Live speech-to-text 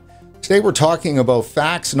Today we're talking about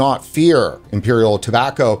facts, not fear. Imperial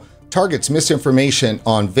Tobacco targets misinformation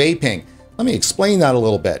on vaping. Let me explain that a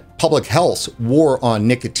little bit. Public Health's war on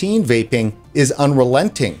nicotine vaping is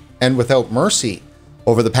unrelenting and without mercy.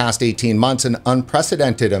 Over the past 18 months, an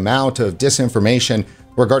unprecedented amount of disinformation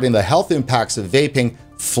regarding the health impacts of vaping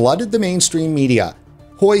flooded the mainstream media,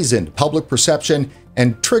 poisoned public perception,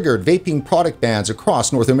 and triggered vaping product bans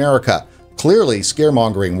across North America. Clearly,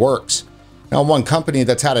 scaremongering works. Now, one company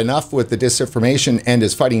that's had enough with the disinformation and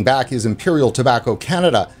is fighting back is Imperial Tobacco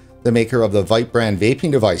Canada, the maker of the Vype brand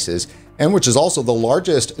vaping devices, and which is also the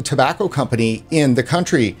largest tobacco company in the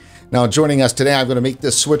country. Now, joining us today, I'm going to make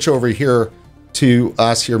this switch over here to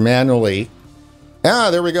us here manually.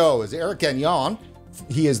 There we go, is Eric Gagnon.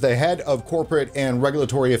 He is the head of corporate and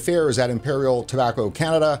regulatory affairs at Imperial Tobacco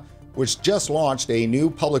Canada, which just launched a new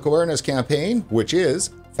public awareness campaign, which is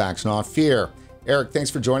Facts Not Fear. Eric, thanks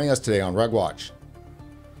for joining us today on RegWatch.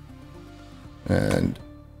 And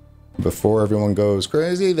before everyone goes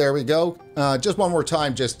crazy, there we go. Just one more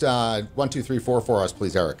time, just 1, 2, 3, 4 for us,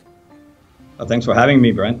 please, Eric. Thanks for having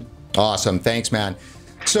me, Brent. Awesome, thanks, man.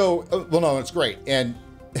 So, well, no, it's great. And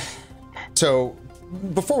so,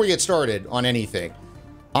 before we get started on anything,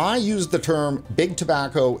 I use the term big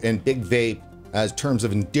tobacco and big vape as terms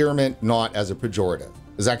of endearment, not as a pejorative.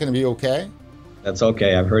 Is that going to be okay? That's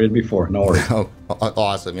okay. I've heard it before. No worries. Oh,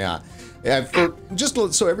 awesome. Yeah. Just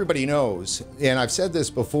so everybody knows, and I've said this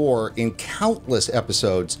before in countless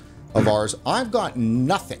episodes of ours, I've got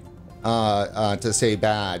nothing to say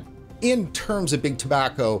bad in terms of big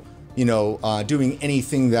tobacco, you know, doing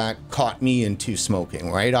anything that caught me into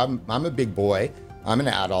smoking, right? I'm a big boy. I'm an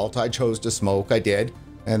adult. I chose to smoke. I did.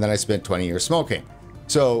 And then I spent 20 years smoking.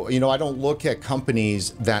 So, you know, I don't look at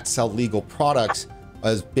companies that sell legal products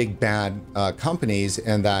as big bad companies,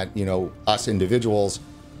 and that, you know, us individuals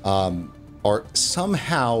are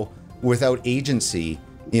somehow without agency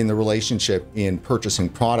in the relationship in purchasing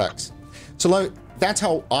products. So that's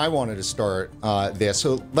how I wanted to start this.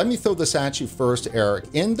 So let me throw this at you first, Eric.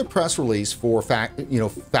 In the press release for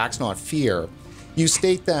Facts Not Fear, you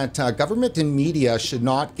state that government and media should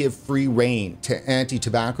not give free rein to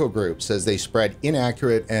anti-tobacco groups as they spread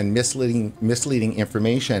inaccurate and misleading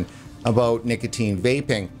information about nicotine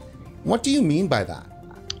vaping. What do you mean by that?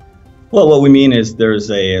 Well, what we mean is there's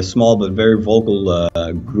a small but very vocal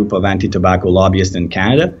group of anti-tobacco lobbyists in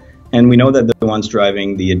Canada, and we know that they're the ones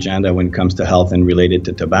driving the agenda when it comes to health and related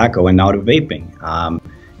to tobacco and now to vaping.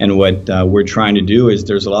 And what we're trying to do is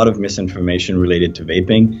there's a lot of misinformation related to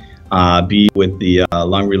vaping, be with the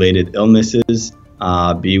lung-related illnesses,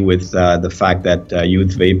 be with the fact that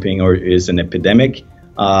youth vaping is an epidemic,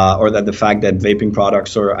 or that the fact that vaping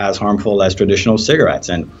products are as harmful as traditional cigarettes.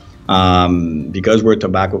 And because we're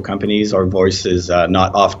tobacco companies, our voice is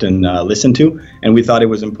not often listened to, and we thought it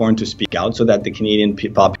was important to speak out so that the Canadian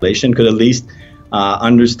population could at least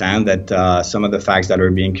understand that some of the facts that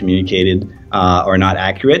are being communicated are not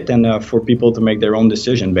accurate, and for people to make their own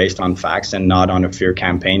decision based on facts and not on a fear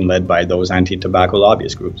campaign led by those anti-tobacco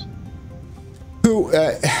lobbyist groups. Who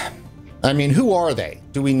are they?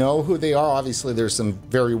 Do we know who they are? Obviously, there's some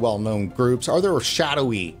very well-known groups. Are there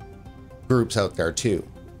shadowy groups out there too?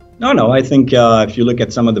 No. I think if you look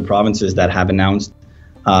at some of the provinces that have announced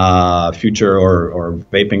future or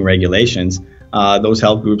vaping regulations, those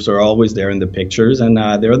health groups are always there in the pictures, and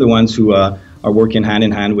they're the ones who are working hand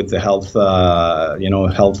in hand with the health,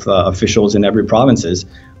 officials in every provinces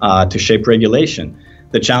to shape regulation.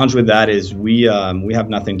 The challenge with that is we have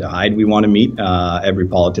nothing to hide. We want to meet every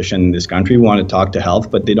politician in this country. We want to talk to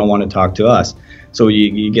health, but they don't want to talk to us. So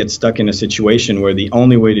you get stuck in a situation where the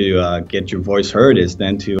only way to get your voice heard is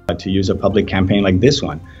then to use a public campaign like this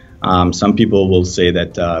one. Some people will say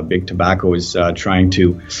that big tobacco is trying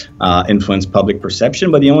to influence public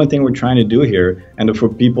perception, but the only thing we're trying to do here, and for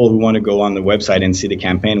people who want to go on the website and see the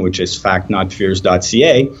campaign, which is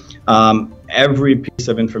factnotfears.ca, every piece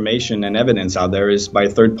of information and evidence out there is by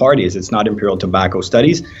third parties. It's not Imperial Tobacco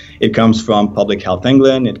studies. It comes from Public Health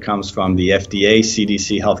England. It comes from the FDA,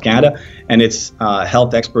 CDC, Health Canada, and it's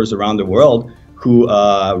health experts around the world who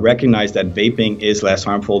recognize that vaping is less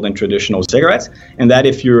harmful than traditional cigarettes, and that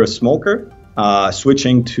if you're a smoker,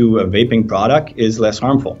 switching to a vaping product is less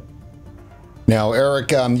harmful. Now,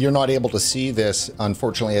 Eric, you're not able to see this,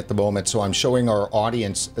 unfortunately, at the moment, so I'm showing our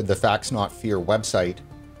audience the Facts Not Fear website.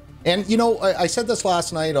 And, you know, I said this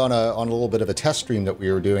last night on a little bit of a test stream that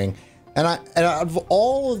we were doing, and out of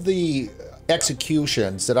all of the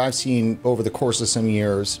executions that I've seen over the course of some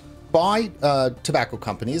years by tobacco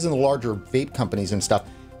companies and the larger vape companies and stuff,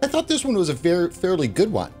 I thought this one was a fairly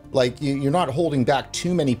good one. Like, you're not holding back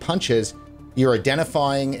too many punches. You're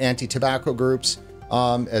identifying anti-tobacco groups.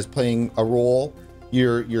 as playing a role.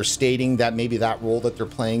 You're stating that maybe that role that they're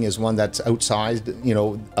playing is one that's outsized, you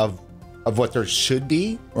know, of what there should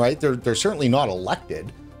be, right? They're certainly not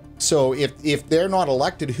elected. So if they're not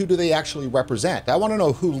elected, who do they actually represent? I want to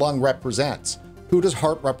know who Lung represents. Who does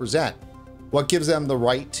Hart represent? What gives them the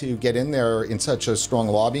right to get in there in such a strong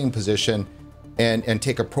lobbying position and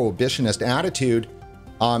take a prohibitionist attitude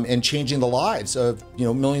and changing the lives of, you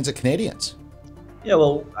know, millions of Canadians? Yeah,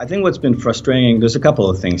 well, I think what's been frustrating, there's a couple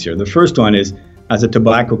of things here. The first one is, as a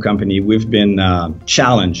tobacco company, we've been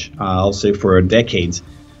challenged, I'll say, for decades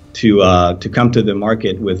to come to the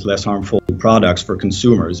market with less harmful products for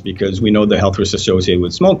consumers, because we know the health risks associated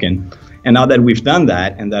with smoking. And now that we've done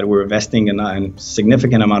that, and that we're investing a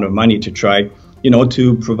significant amount of money to try, you know,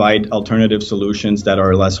 to provide alternative solutions that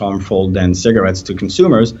are less harmful than cigarettes to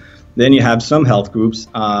consumers, then you have some health groups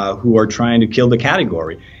who are trying to kill the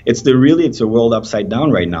category. It's a world upside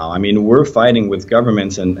down right now. I mean, we're fighting with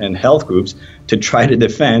governments and health groups to try to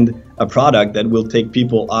defend a product that will take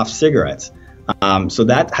people off cigarettes. So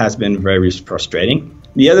that has been very frustrating.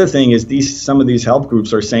 The other thing is some of these health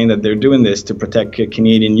groups are saying that they're doing this to protect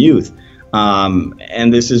Canadian youth.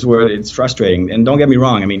 And this is where it's frustrating. And don't get me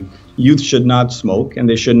wrong, I mean, youth should not smoke and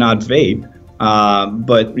they should not vape.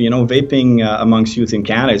 But, you know, vaping amongst youth in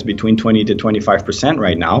Canada is between 20 to 25%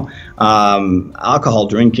 right now. Alcohol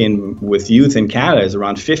drinking with youth in Canada is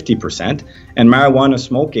around 50%, and marijuana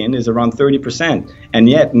smoking is around 30%. And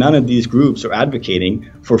yet none of these groups are advocating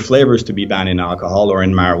for flavors to be banned in alcohol or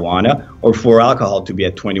in marijuana, or for alcohol to be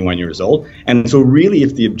at 21 years old. And so really,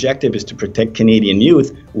 if the objective is to protect Canadian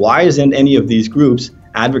youth, why isn't any of these groups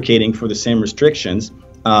advocating for the same restrictions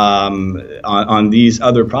on these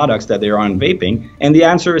other products that they are on vaping? And the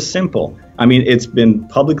answer is simple. I mean, it's been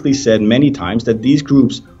publicly said many times that these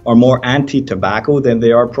groups are more anti-tobacco than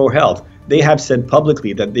they are pro-health. They have said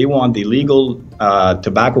publicly that they want the legal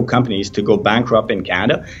tobacco companies to go bankrupt in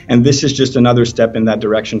Canada, and this is just another step in that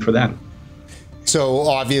direction for them. So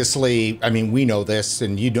obviously, I mean, we know this,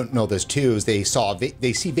 and you don't know this too, is they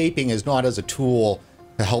see vaping as not as a tool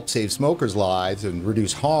to help save smokers' lives and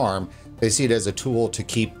reduce harm. They see it as a tool to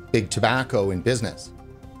keep big tobacco in business.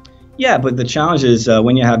 Yeah, but the challenge is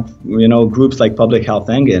when you have, you know, groups like Public Health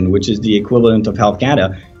England, which is the equivalent of Health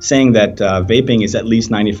Canada, saying that vaping is at least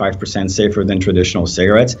 95% safer than traditional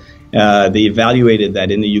cigarettes. They evaluated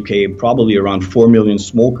that in the UK, probably around 4 million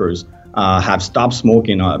smokers have stopped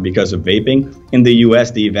smoking because of vaping. In the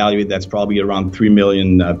US, they evaluate that's probably around 3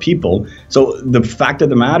 million people. So the fact of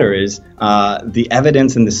the matter is the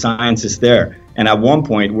evidence and the science is there. And at one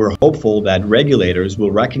point, we're hopeful that regulators will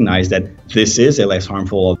recognize that this is a less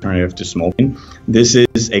harmful alternative to smoking. This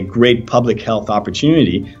is a great public health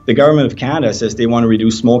opportunity. The government of Canada says they want to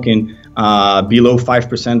reduce smoking below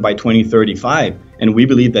 5% by 2035. And we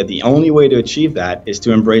believe that the only way to achieve that is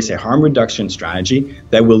to embrace a harm reduction strategy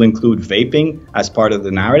that will include vaping as part of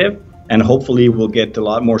the narrative. And hopefully we'll get a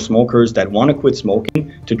lot more smokers that want to quit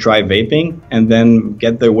smoking to try vaping and then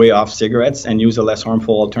get their way off cigarettes and use a less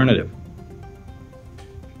harmful alternative.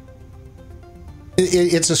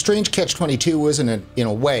 It's a strange catch-22, isn't it, in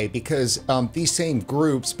a way, because these same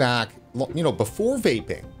groups back, you know, before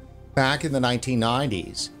vaping, back in the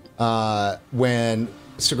 1990s, when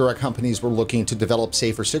cigarette companies were looking to develop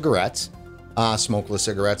safer cigarettes, smokeless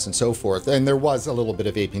cigarettes and so forth, and there was a little bit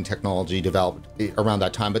of vaping technology developed around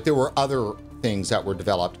that time, but there were other things that were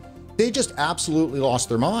developed. They just absolutely lost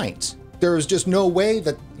their minds. There is just no way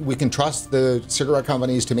that we can trust the cigarette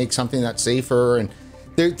companies to make something that's safer, and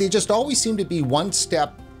they just always seem to be one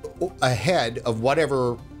step ahead of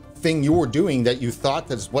whatever thing you're doing that you thought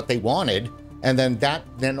that's what they wanted, and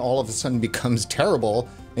then all of a sudden becomes terrible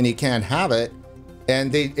and you can't have it.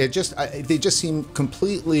 And they just seem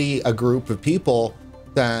completely a group of people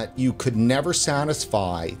that you could never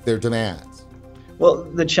satisfy their demands. Well,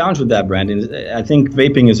 the challenge with that, Brent, is I think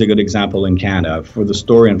vaping is a good example in Canada for the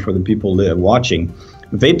story and for the people watching.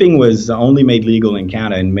 Vaping was only made legal in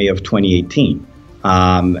Canada in May of 2018.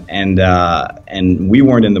 And we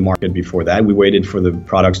weren't in the market before that. We waited for the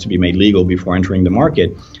products to be made legal before entering the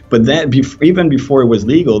market. But then, even before it was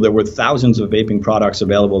legal, there were thousands of vaping products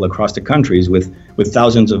available across the countries with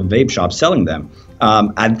thousands of vape shops selling them.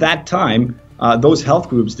 At that time, those health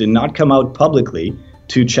groups did not come out publicly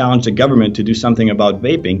to challenge the government to do something about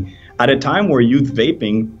vaping at a time where youth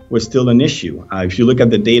vaping was still an issue. If you look at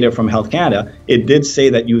the data from Health Canada, it did say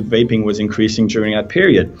that youth vaping was increasing during that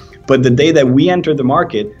period. But the day that we entered the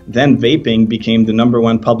market, then vaping became the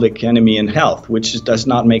 #1 public enemy in health, which just does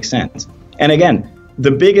not make sense. And again,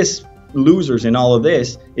 the biggest losers in all of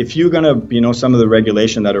this, if you're going to, some of the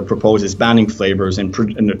regulation that are proposed is banning flavors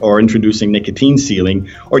or introducing nicotine ceiling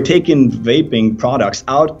or taking vaping products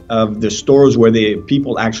out of the stores where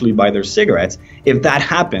people actually buy their cigarettes, if that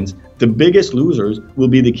happens, the biggest losers will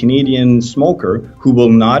be the Canadian smoker who will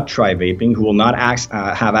not try vaping, who will not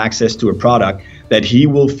have access to a product that he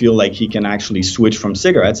will feel like he can actually switch from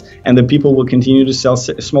cigarettes, and the people will continue to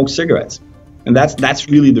smoke cigarettes. And that's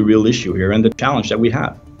really the real issue here and the challenge that we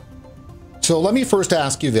have. So let me first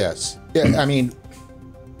ask you this. I mean,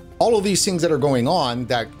 all of these things that are going on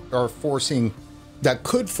that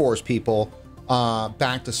could force people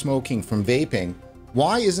back to smoking from vaping,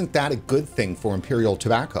 why isn't that a good thing for Imperial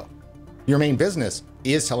Tobacco? Your main business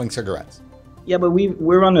is selling cigarettes. Yeah, but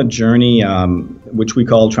we're on a journey which we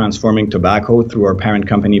call transforming tobacco through our parent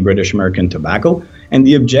company, British American Tobacco. And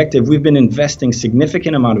the objective, we've been investing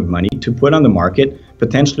significant amount of money to put on the market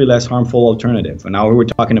potentially less harmful alternative. And now we're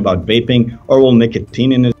talking about vaping, oral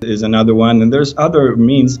nicotine is another one. And there's other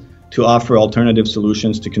means to offer alternative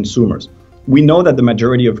solutions to consumers. We know that the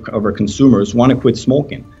majority of our consumers want to quit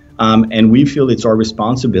smoking. And we feel it's our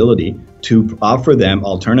responsibility to offer them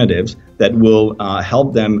alternatives that will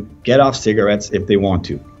help them get off cigarettes if they want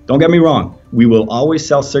to. Don't get me wrong, we will always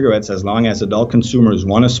sell cigarettes as long as adult consumers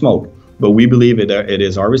want to smoke, but we believe it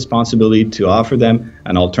is our responsibility to offer them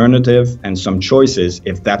an alternative and some choices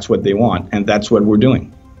if that's what they want, and that's what we're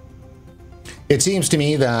doing. It seems to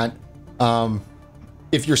me that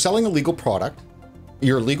if you're selling a legal product,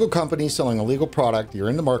 you're a legal company selling a legal product, you're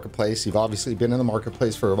in the marketplace, you've obviously been in the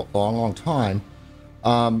marketplace for a long, long time,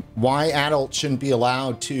 why adults shouldn't be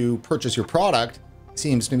allowed to purchase your product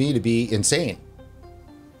seems to me to be insane.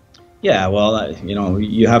 Yeah, well,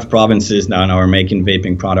 you have provinces now are making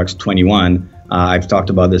vaping products 21. I've talked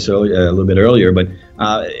about this a little bit earlier, but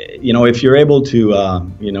if you're able to,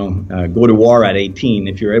 go to war at 18,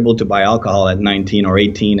 if you're able to buy alcohol at 19 or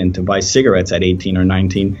 18 and to buy cigarettes at 18 or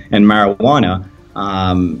 19 and marijuana,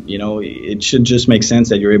 it should just make sense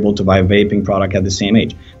that you're able to buy a vaping product at the same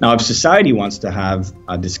age. Now, if society wants to have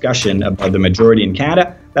a discussion about the majority in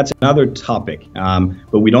Canada, that's another topic.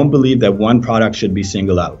 But we don't believe that one product should be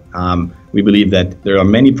singled out. We believe that there are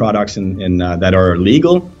many products that are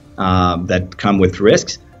legal that come with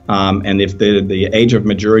risks. And if the age of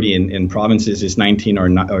majority in provinces is 19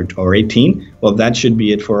 or 18, well, that should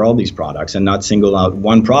be it for all these products and not single out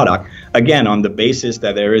one product, again, on the basis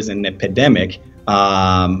that there is an epidemic.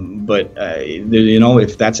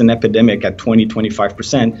 If that's an epidemic at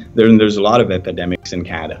 20–25%, then there's a lot of epidemics in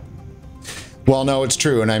Canada. Well, no, it's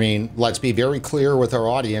true. And I mean, let's be very clear with our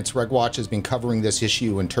audience. RegWatch has been covering this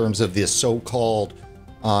issue in terms of this so-called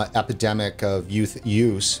epidemic of youth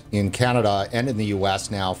use in Canada and in the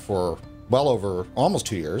US now for well over almost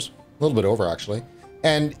 2 years, a little bit over actually.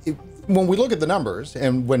 And when we look at the numbers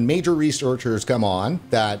and when major researchers come on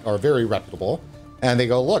that are very reputable and they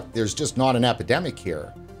go, look, there's just not an epidemic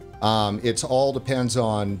here. It's all depends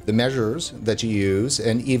on the measures that you use.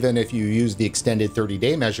 And even if you use the extended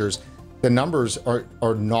 30-day measures, the numbers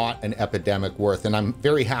are not an epidemic worth. And I'm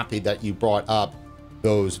very happy that you brought up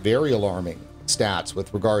those very alarming stats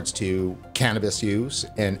with regards to cannabis use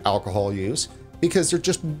and alcohol use, because they're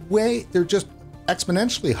just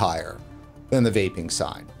exponentially higher than the vaping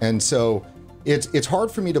side. And so it's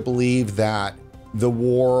hard for me to believe that the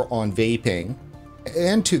war on vaping,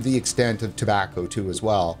 and to the extent of tobacco too as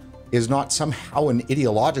well, is not somehow an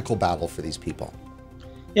ideological battle for these people.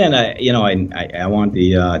 Yeah, and I want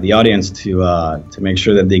the audience to make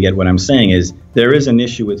sure that they get what I'm saying is there is an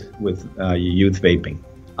issue with youth vaping.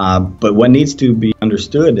 But what needs to be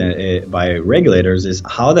understood by regulators is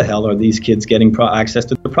how the hell are these kids getting access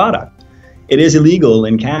to the product? It is illegal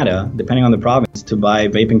in Canada, depending on the province, to buy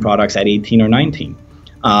vaping products at 18 or 19.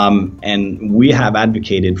 And we have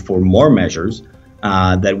advocated for more measures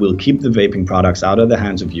that will keep the vaping products out of the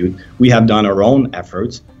hands of youth. We have done our own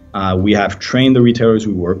efforts. We have trained the retailers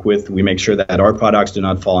we work with. We make sure that our products do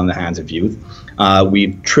not fall in the hands of youth.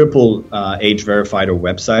 We've triple age verified our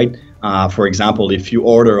website. For example, if you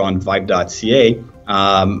order on Vype.ca,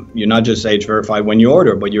 you're not just age verified when you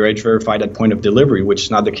order, but you're age verified at point of delivery, which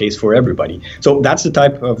is not the case for everybody. So that's the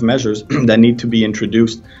type of measures that need to be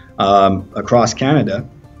introduced across Canada.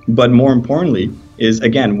 But more importantly is,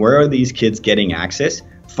 again, where are these kids getting access?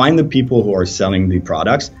 Find the people who are selling the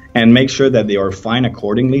products and make sure that they are fined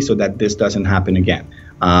accordingly so that this doesn't happen again.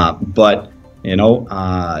 Looking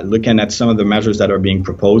at some of the measures that are being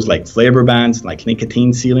proposed, like flavor bans, like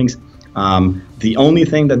nicotine ceilings, the only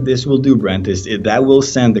thing that this will do, Brent, is that will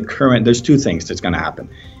send the current, there's two things that's going to happen.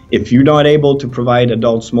 If you're not able to provide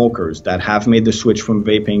adult smokers that have made the switch from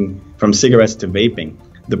cigarettes to vaping,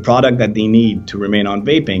 the product that they need to remain on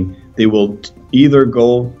vaping, they will either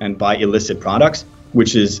go and buy illicit products,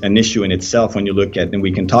 which is an issue in itself when you look at, and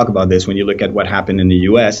we can talk about this, when you look at what happened in the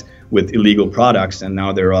US with illegal products, and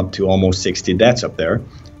now they're up to almost 60 deaths up there.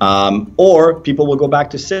 Or people will go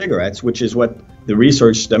back to cigarettes, which is what the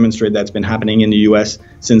research demonstrated that's been happening in the US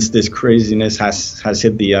since this craziness has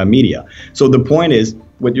hit the media. So the point is,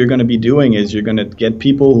 what you're going to be doing is you're going to get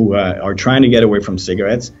people who are trying to get away from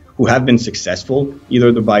cigarettes, who have been successful,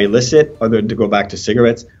 either to buy illicit or to go back to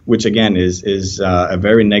cigarettes, which again is a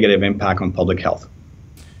very negative impact on public health.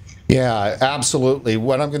 Yeah, absolutely.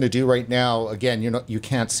 What I'm going to do right now, again, you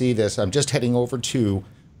can't see this. I'm just heading over to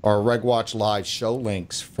our RegWatch Live show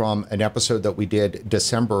links from an episode that we did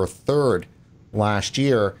December 3rd last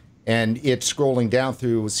year, and it's scrolling down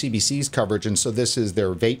through CBC's coverage. And so this is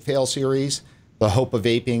their Vape Fail series. The hope of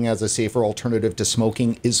vaping as a safer alternative to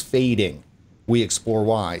smoking is fading. We explore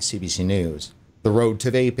why. CBC News. The road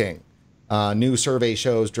to vaping. New survey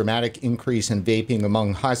shows dramatic increase in vaping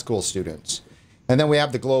among high school students. And then we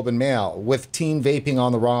have the Globe and Mail. With teen vaping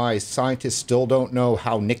on the rise, scientists still don't know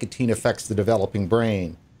how nicotine affects the developing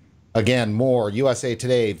brain. Again, more. USA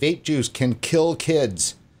Today. Vape juice can kill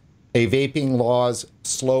kids. A vaping law's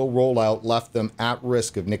slow rollout left them at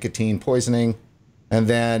risk of nicotine poisoning. And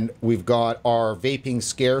then we've got our vaping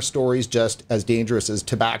scare stories, just as dangerous as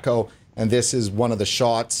tobacco. And this is one of the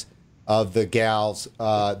shots of the gals,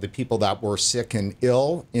 the people that were sick and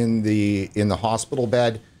ill in the hospital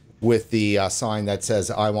bed, with the sign that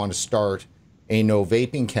says, "I want to start a no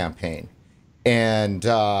vaping campaign." And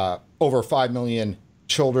over 5 million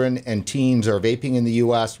children and teens are vaping in the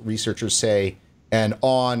US, researchers say, and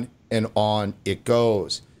on it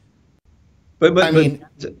goes. But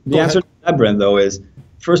the answer to that, Brent, though, is,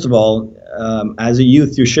 first of all, as a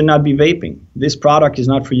youth, you should not be vaping. This product is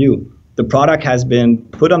not for you. The product has been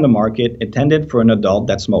put on the market, intended for an adult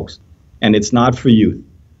that smokes, and it's not for youth.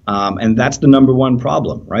 And that's the number one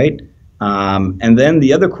problem, right? And then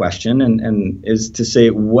the other question and is to say,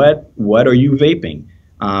 what are you vaping?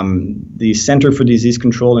 The Center for Disease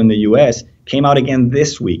Control in the US came out again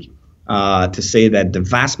this week to say that the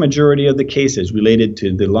vast majority of the cases related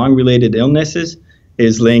to the lung-related illnesses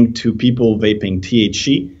is linked to people vaping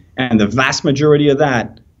THC, and the vast majority of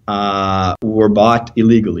that were bought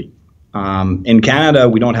illegally. In Canada,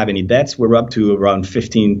 we don't have any deaths. We're up to around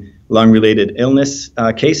 15 lung-related illness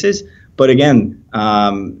cases. But again,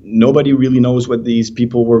 nobody really knows what these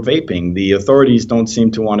people were vaping. The authorities don't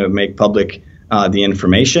seem to want to make public the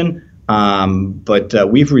information. But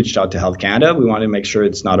we've reached out to Health Canada. We want to make sure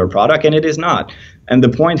it's not our product, and it is not. And the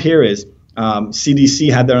point here is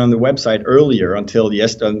CDC had that on the website earlier until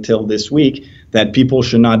this week, that people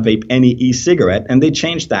should not vape any e-cigarette. And they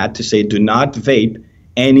changed that to say, do not vape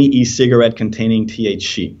any e-cigarette containing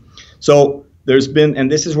THC. So there's been,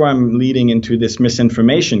 and this is where I'm leading into this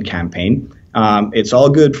misinformation campaign. It's all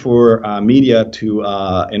good for media to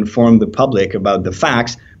inform the public about the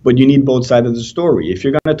facts, but you need both sides of the story. If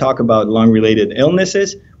you're going to talk about lung-related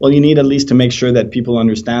illnesses, well, you need at least to make sure that people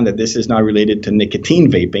understand that this is not related to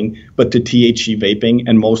nicotine vaping, but to THC vaping,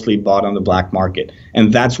 and mostly bought on the black market.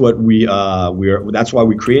 And that's what that's why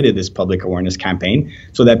we created this public awareness campaign,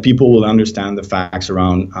 so that people will understand the facts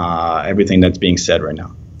around everything that's being said right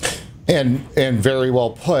now. And very well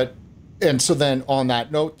put. And so then on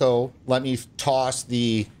that note, though, let me toss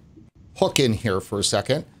the hook in here for a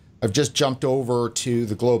second. I've just jumped over to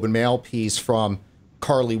the Globe and Mail piece from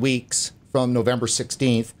Carly Weeks from November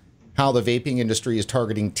 16th, how the vaping industry is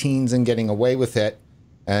targeting teens and getting away with it.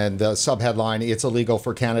 And the subheadline, it's illegal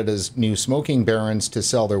for Canada's new smoking barons to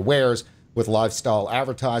sell their wares with lifestyle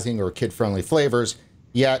advertising or kid-friendly flavors.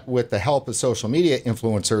 Yet with the help of social media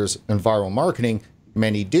influencers and viral marketing,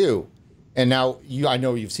 many do. And now I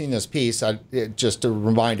know you've seen this piece. Just to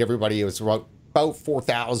remind everybody, it was about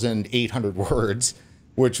 4,800 words,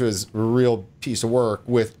 which was a real piece of work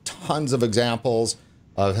with tons of examples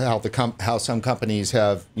of how some companies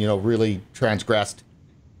have, really transgressed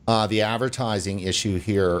the advertising issue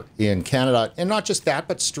here in Canada. And not just that,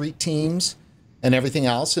 but street teams and everything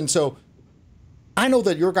else. And so I know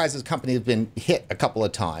that your guys' company have been hit a couple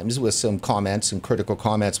of times with some comments and critical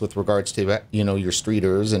comments with regards to, your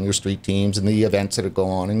streeters and your street teams and the events that are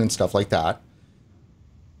going on and stuff like that.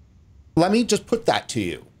 Let me just put that to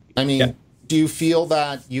you. I mean, yeah. Do you feel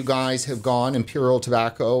that you guys have gone, Imperial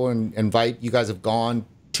Tobacco and Vype, you guys have gone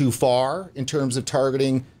too far in terms of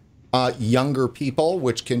targeting younger people,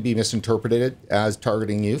 which can be misinterpreted as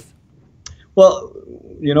targeting youth? Well,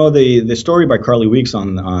 the story by Carly Weeks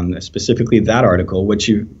on specifically that article, which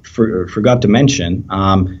you forgot to mention,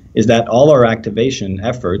 is that all our activation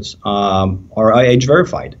efforts are age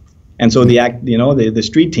verified. And so the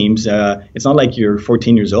street teams, it's not like you're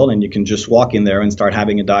 14 years old and you can just walk in there and start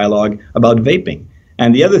having a dialogue about vaping.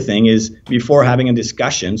 And the other thing is, before having a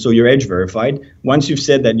discussion, so you're age verified, once you've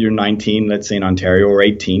said that you're 19, let's say in Ontario, or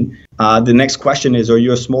 18, the next question is, are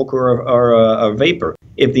you a smoker or a vapor?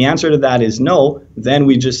 If the answer to that is no, then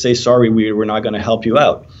we just say, sorry, we're not going to help you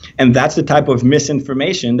out. And that's the type of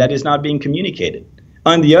misinformation that is not being communicated.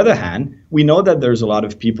 On the other hand, we know that there's a lot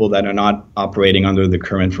of people that are not operating under the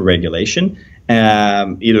current for regulation,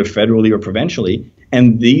 either federally or provincially,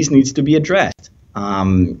 and these needs to be addressed.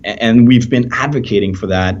 And we've been advocating for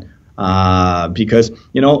that because,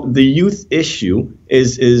 you know, the youth issue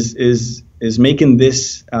is making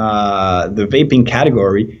this, the vaping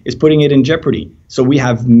category is putting it in jeopardy. So we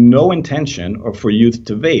have no intention for youth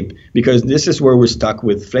to vape, because this is where we're stuck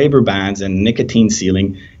with flavor bans and nicotine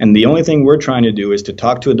ceiling. And the only thing we're trying to do is to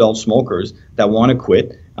talk to adult smokers that want to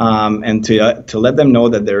quit, and to let them know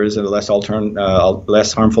that there is a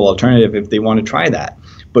less harmful alternative if they want to try that.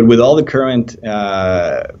 But with all the current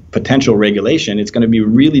potential regulation, it's going to be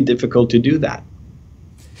really difficult to do that.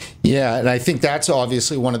 Yeah, and I think that's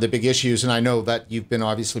obviously one of the big issues. And I know that you've been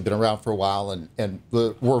around for a while and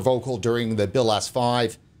were vocal during the Bill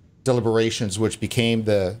S5 deliberations, which became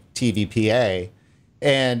the TVPA.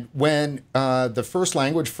 And when the first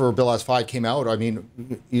language for Bill S5 came out, I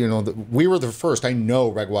mean, you know, we were the first. I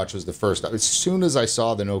know RegWatch was the first. As soon as I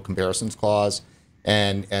saw the no comparisons clause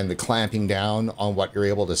and the clamping down on what you're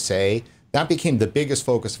able to say, that became the biggest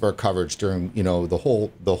focus of our coverage during, you know, the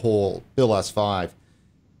whole Bill S5.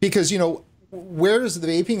 Because, you know, where is the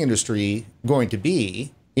vaping industry going to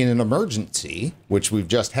be in an emergency, which we've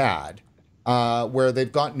just had, where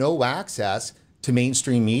they've got no access to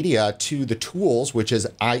mainstream media, to the tools, which is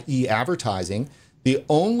i.e. advertising? The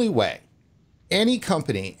only way any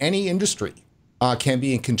company, any industry can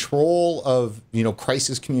be in control of, you know,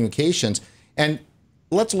 crisis communications. And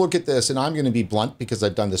let's look at this, and I'm going to be blunt because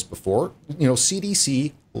I've done this before. You know,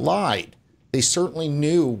 CDC lied. They certainly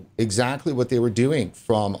knew exactly what they were doing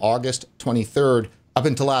from August 23rd up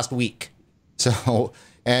until last week. So,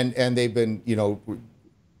 and they've been, you know,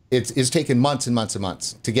 it's taken months and months and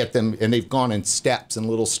months to get them, and they've gone in steps and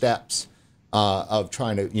little steps of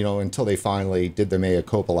trying to, you know, until they finally did their mea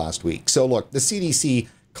culpa last week. So look, the CDC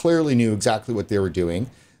clearly knew exactly what they were doing.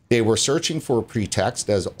 They were searching for a pretext,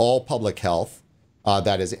 as all public health,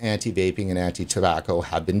 that is anti-vaping and anti-tobacco,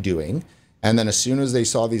 have been doing. And then as soon as they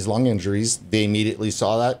saw these lung injuries, they immediately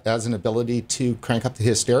saw that as an ability to crank up the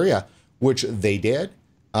hysteria, which they did.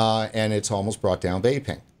 And it's almost brought down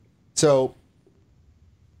vaping. So,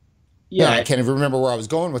 yeah, I can't even remember where I was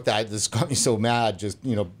going with that. This got me so mad just,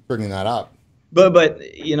 you know, bringing that up.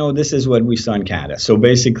 But you know, this is what we saw in Canada. So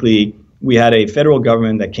basically, we had a federal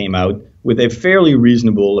government that came out with a fairly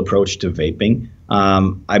reasonable approach to vaping.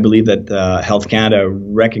 I believe that Health Canada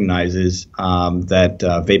recognizes that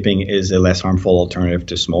vaping is a less harmful alternative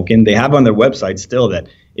to smoking. They have on their website still that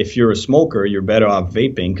if you're a smoker, you're better off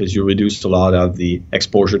vaping because you reduce a lot of the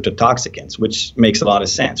exposure to toxicants, which makes a lot of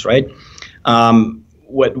sense, right?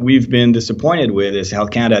 What we've been disappointed with is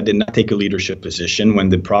Health Canada did not take a leadership position when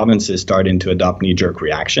the provinces started to adopt knee-jerk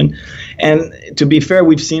reaction. And to be fair,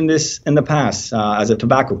 we've seen this in the past as a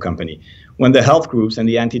tobacco company. When the health groups and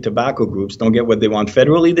the anti-tobacco groups don't get what they want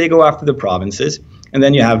federally, they go after the provinces. And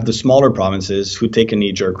then you have the smaller provinces who take a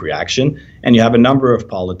knee-jerk reaction. And you have a number of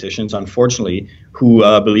politicians, unfortunately, who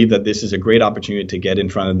believe that this is a great opportunity to get in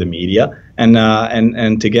front of the media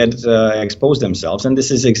and to get expose themselves. And this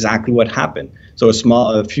is exactly what happened. So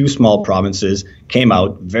a few small provinces came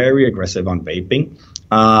out very aggressive on vaping.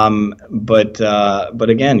 But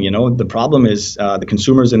again, you know, the problem is the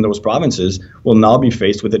consumers in those provinces will now be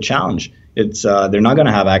faced with a challenge. It's they're not going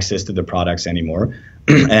to have access to the products anymore,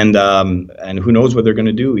 and who knows what they're going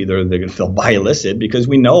to do? Either they'll buy illicit, because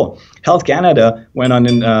we know Health Canada went on,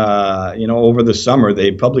 you know, over the summer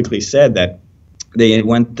they publicly said that they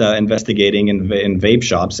went investigating in vape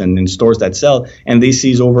shops and in stores that sell, and they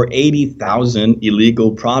seized over 80,000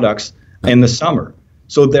 illegal products in the summer.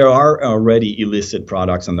 So there are already illicit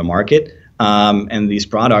products on the market, and these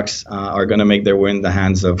products are going to make their way in the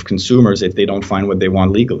hands of consumers if they don't find what they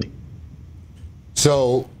want legally.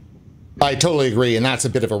 So I totally agree, and that's a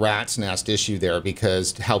bit of a rat's nest issue there,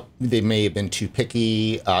 because how they may have been too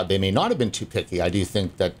picky, they may not have been too picky. I do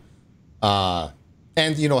think that,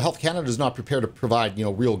 and you know, Health Canada is not prepared to provide, you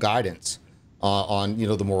know, real guidance on, you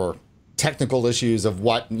know, the more technical issues of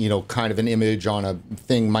what, you know, kind of an image on a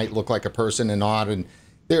thing might look like a person and not. And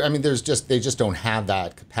there, I mean, they just don't have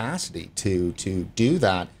that capacity to do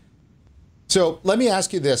that. So let me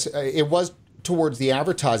ask you this: it was towards the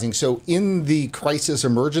advertising, so in the crisis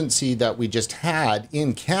emergency that we just had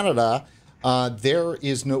in Canada, there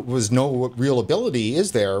was no real ability,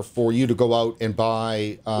 is there, for you to go out and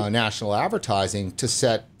buy national advertising to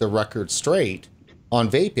set the record straight on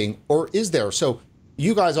vaping, or is there? So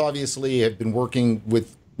you guys obviously have been working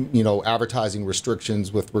with, you know, advertising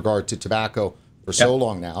restrictions with regard to tobacco for so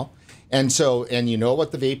long now. And so, and you know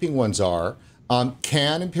what the vaping ones are.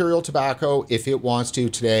 Can Imperial Tobacco, if it wants to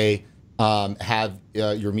today, have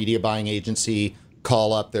your media buying agency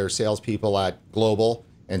call up their salespeople at Global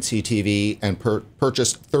and CTV and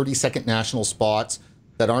purchase 30-second national spots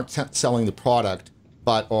that aren't selling the product,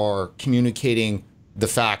 but are communicating the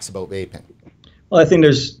facts about vaping? Well, I think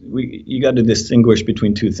you got to distinguish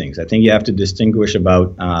between two things. I think you have to distinguish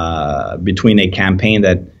about between a campaign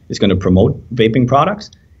that is going to promote vaping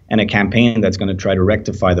products and a campaign that's going to try to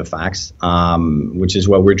rectify the facts, which is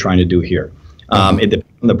what we're trying to do here. It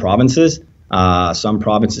depends on the provinces. Some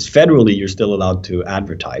provinces, federally, you're still allowed to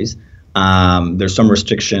advertise. There's some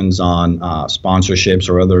restrictions on sponsorships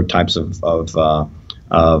or other types of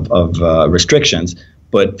restrictions.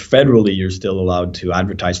 But federally, you're still allowed to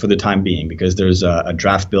advertise for the time being, because there's a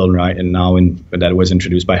draft bill right and now that was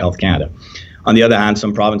introduced by Health Canada. On the other hand,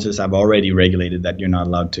 some provinces have already regulated that you're not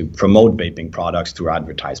allowed to promote vaping products through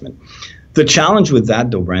advertisement. The challenge with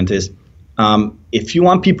that, though, Brent, is if you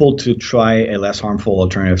want people to try a less harmful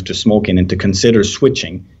alternative to smoking and to consider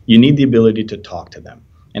switching, you need the ability to talk to them.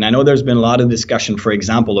 And I know there's been a lot of discussion, for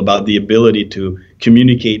example, about the ability to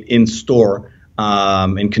communicate in store,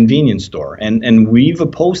 in convenience store. And we've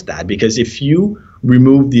opposed that, because if you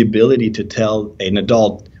remove the ability to tell an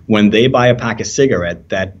adult when they buy a pack of cigarette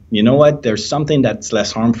that, you know what, there's something that's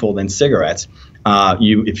less harmful than cigarettes,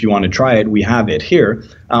 if you want to try it, we have it here.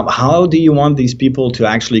 How do you want these people to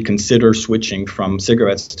actually consider switching from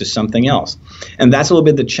cigarettes to something else? And that's a little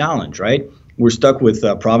bit the challenge, right? We're stuck with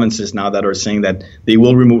provinces now that are saying that they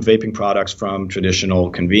will remove vaping products from traditional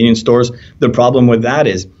convenience stores. The problem with that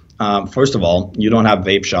is, first of all, you don't have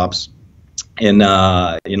vape shops. In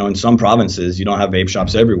some provinces, you don't have vape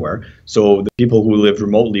shops everywhere. So the people who live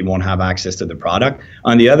remotely won't have access to the product.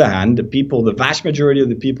 On the other hand, the vast majority of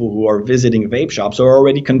the people who are visiting vape shops are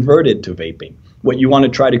already converted to vaping. What you want to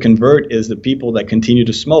try to convert is the people that continue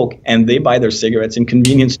to smoke, and they buy their cigarettes in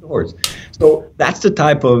convenience stores. So that's the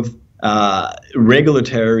type of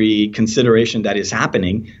regulatory consideration that is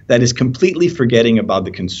happening, that is completely forgetting about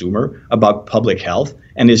the consumer, about public health,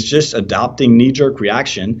 and is just adopting knee-jerk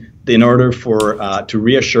reaction in order to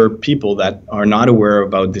reassure people that are not aware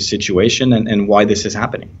about the situation and why this is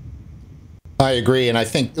happening. I agree, and I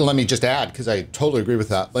think, let me just add, because I totally agree with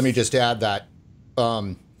that, let me just add that,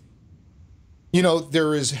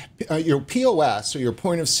 there is your POS, or your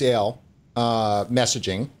point of sale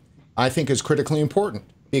messaging, I think is critically important,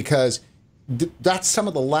 because that's some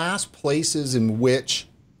of the last places in which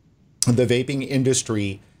the vaping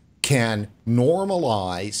industry can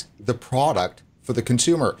normalize the product for the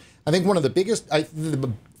consumer. I think one of the biggest,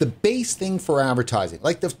 the base thing for advertising,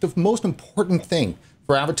 like the most important thing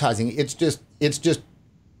for advertising, it's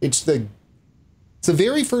the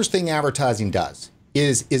very first thing advertising does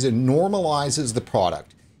is it normalizes the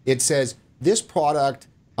product. It says this product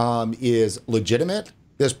is legitimate.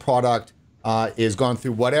 This product is gone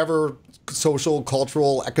through whatever social,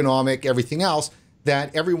 cultural, economic, everything else,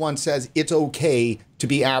 that everyone says it's okay to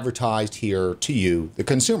be advertised here to you, the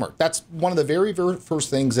consumer. That's one of the very first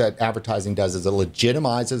things that advertising does, is it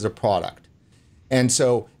legitimizes a product. And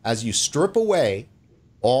so as you strip away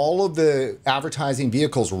all of the advertising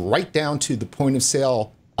vehicles right down to the point of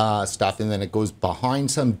sale stuff, and then it goes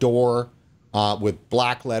behind some door with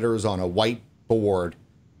black letters on a white board,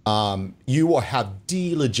 you will have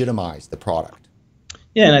delegitimized the product.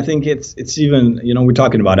 Yeah, and I think it's even, we're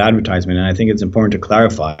talking about advertisement, and I think it's important to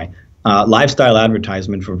clarify. Lifestyle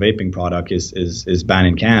advertisement for vaping product is banned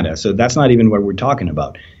in Canada. So that's not even what we're talking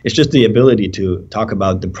about. It's just the ability to talk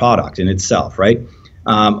about the product in itself, right?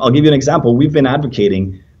 I'll give you an example. We've been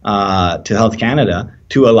advocating to Health Canada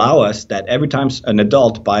to allow us that every time an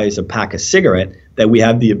adult buys a pack of cigarette, that we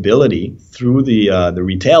have the ability through the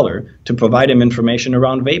retailer to provide him information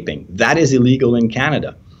around vaping. That is illegal in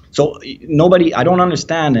Canada. So I don't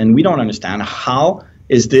understand, and we don't understand, how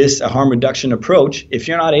is this a harm reduction approach if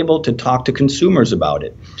you're not able to talk to consumers about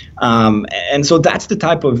it? And so that's the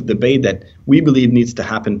type of debate that we believe needs to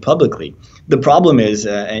happen publicly. The problem is,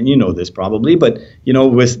 and you know this probably, but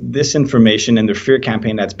with this information and the fear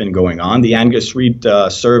campaign that's been going on, the Angus Reid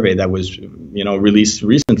survey that was released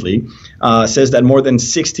recently says that more than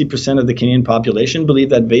 60% of the Canadian population believe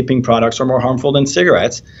that vaping products are more harmful than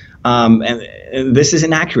cigarettes, and this is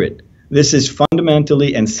inaccurate. This is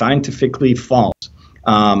fundamentally and scientifically false.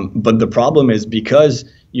 But the problem is, because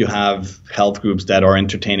you have health groups that are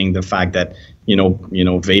entertaining the fact that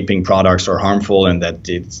vaping products are harmful and that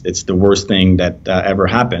it's the worst thing that ever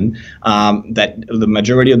happened, that the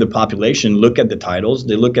majority of the population look at the titles,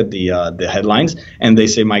 they look at the headlines, and they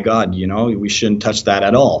say, my God, we shouldn't touch that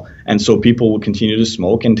at all. And so people will continue to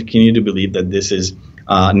smoke and continue to believe that this is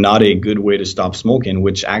not a good way to stop smoking,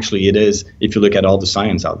 which actually it is if you look at all the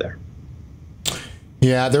science out there.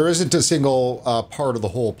 Yeah, there isn't a single part of the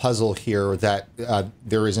whole puzzle here that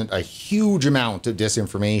there isn't a huge amount of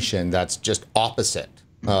disinformation that's just opposite.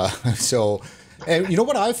 And you know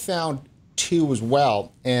what I've found too as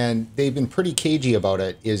well, and they've been pretty cagey about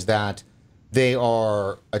it, is that they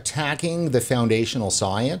are attacking the foundational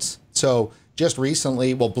science. So just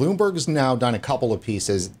recently, well, Bloomberg's now done a couple of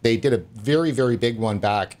pieces. They did a very, very big one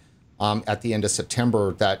back at the end of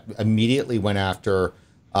September that immediately went after,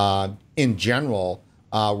 in general,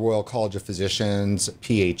 Royal College of Physicians,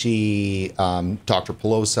 PHE, Dr.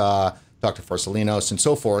 Pelosa, Dr. Forsalinos, and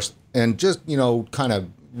so forth, and just, kind of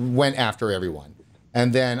went after everyone.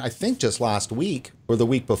 And then I think just last week, or the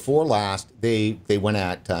week before last, they went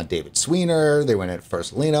at David Sweener, they went at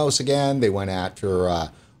Forsalinos again, they went after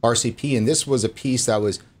RCP, and this was a piece that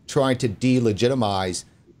was trying to delegitimize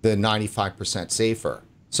the 95% safer.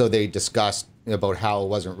 So they discussed about how it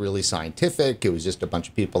wasn't really scientific, it was just a bunch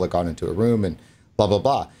of people that got into a room and blah, blah,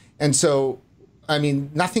 blah. And so, I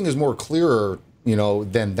mean, nothing is more clearer,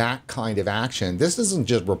 than that kind of action. This isn't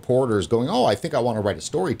just reporters going, oh, I think I want to write a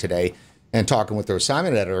story today, and talking with their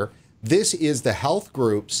assignment editor. This is the health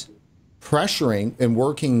groups pressuring and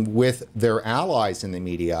working with their allies in the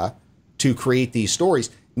media to create these stories.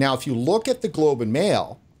 Now, if you look at the Globe and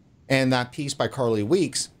Mail and that piece by Carly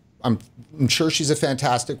Weeks, I'm sure she's a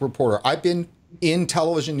fantastic reporter. I've been in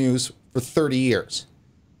television news for 30 years.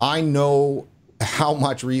 I know how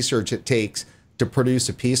much research it takes to produce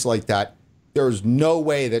a piece like that. There's no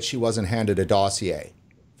way that she wasn't handed a dossier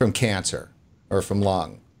from cancer or from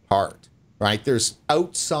lung, heart, right? There's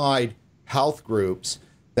outside health groups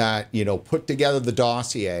that, put together the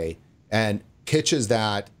dossier and pitches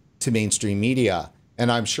that to mainstream media.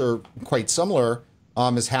 And I'm sure quite similar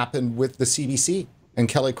has happened with the CBC and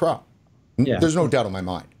Kelly Craw. Yeah. There's no doubt in my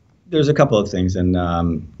mind. There's a couple of things, and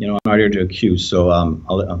I'm not here to accuse, so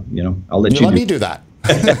I'll let you let me do that.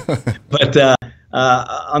 But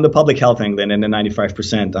on the public health angle and the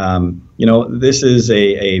 95%, this is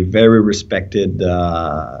a very respected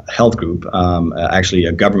health group, actually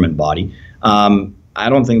a government body. I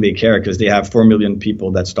don't think they care because they have 4 million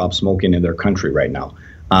people that stop smoking in their country right now.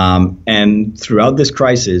 And throughout this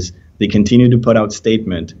crisis, they continue to put out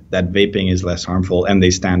statement that vaping is less harmful, and they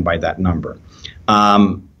stand by that number.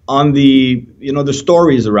 On the, the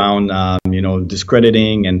stories around,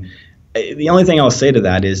 discrediting, and the only thing I'll say to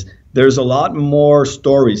that is there's a lot more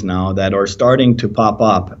stories now that are starting to pop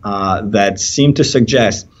up that seem to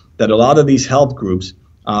suggest that a lot of these health groups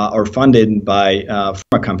are funded by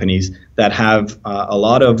pharma companies that have a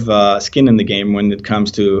lot of skin in the game when it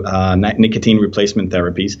comes to nicotine replacement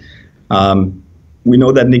therapies. We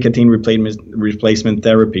know that nicotine replacement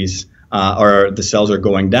therapies the sales are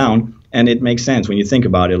going down. And it makes sense when you think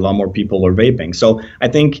about it. A lot more people are vaping. So I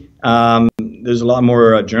think there's a lot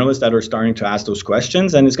more journalists that are starting to ask those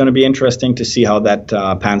questions, and it's going to be interesting to see how that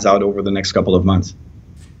pans out over the next couple of months.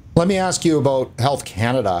 Let me ask you about Health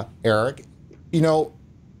Canada, Eric. Because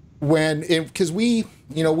we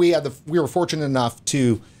were fortunate enough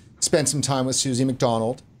to spend some time with Susie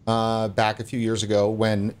McDonald back a few years ago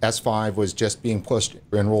when S5 was just being pushed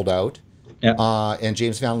and rolled out. Yeah. And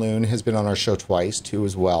James Van Loon has been on our show twice too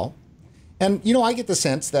as well. And I get the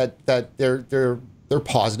sense that they're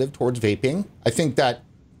positive towards vaping. I think that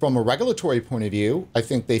from a regulatory point of view, I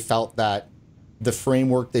think they felt that the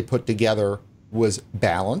framework they put together was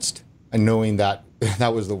balanced, and knowing that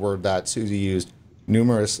that was the word that Susie used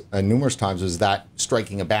numerous times, was that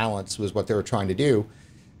striking a balance was what they were trying to do.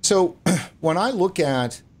 So when I look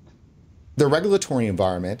at the regulatory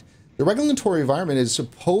environment is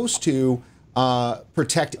supposed to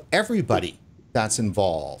protect everybody that's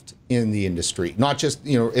involved in the industry, not just,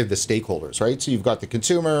 the stakeholders, right? So you've got the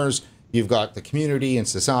consumers, you've got the community and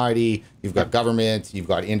society, you've got government, you've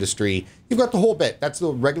got industry, you've got the whole bit. That's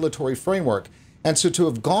the regulatory framework. And so to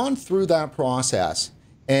have gone through that process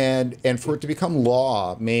and for it to become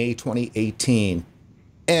law, May 2018,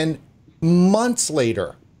 and months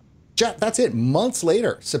later, that's it, months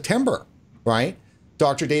later, September, right?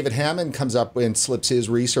 Dr. David Hammond comes up and slips his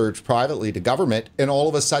research privately to government, and all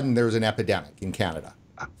of a sudden there's an epidemic in Canada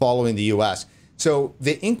following the US. So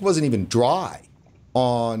the ink wasn't even dry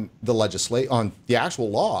on the on the actual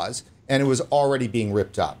laws, and it was already being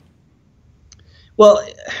ripped up. Well,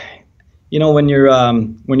 you know, when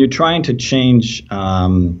you're trying to change,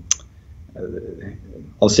 I'll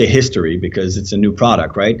say history because it's a new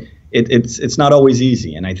product, right? It's not always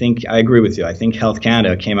easy, and I think I agree with you. I think Health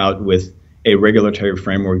Canada came out with a regulatory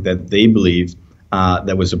framework that they believed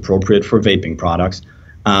that was appropriate for vaping products,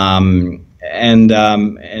 and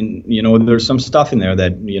you know, there's some stuff in there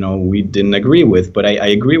that, you know, we didn't agree with, but I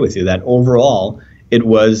agree with you that overall it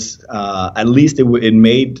was at least it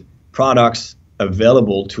made products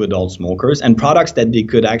available to adult smokers, and products that they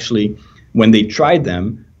could actually, when they tried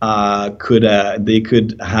them, they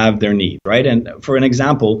could have their need, right? And for an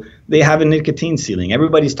example, they have a nicotine ceiling.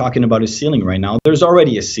 Everybody's talking about a ceiling right now. There's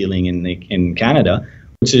already a ceiling in Canada,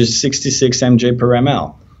 which is 66 mj per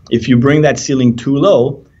ml. If you bring that ceiling too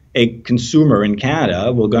low, a consumer in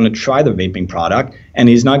Canada will going to try the vaping product, and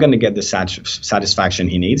he's not going to get the satisfaction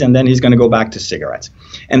he needs, and then he's going to go back to cigarettes.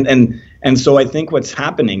 And so I think what's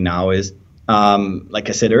happening now is, like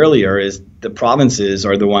I said earlier, is the provinces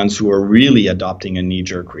are the ones who are really adopting a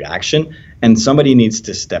knee-jerk reaction, and somebody needs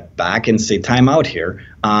to step back and say, time out here.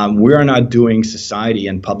 We are not doing society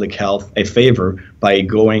and public health a favor by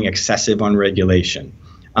going excessive on regulation.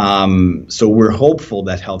 So we're hopeful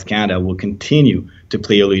that Health Canada will continue to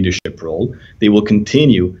play a leadership role. They will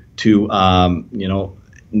continue to, you know,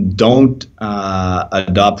 don't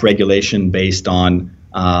adopt regulation based on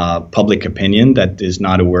public opinion that is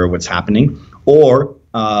not aware of what's happening, or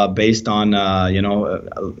based on you know,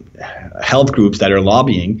 health groups that are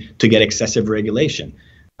lobbying to get excessive regulation.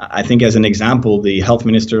 I think, as an example, the health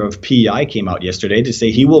minister of PEI came out yesterday to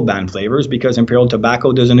say he will ban flavors because Imperial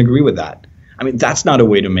Tobacco doesn't agree with that. I mean, that's not a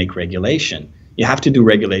way to make regulation. You have to do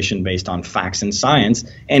regulation based on facts and science,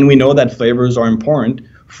 and we know that flavors are important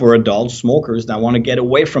for adult smokers that want to get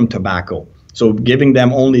away from tobacco. So giving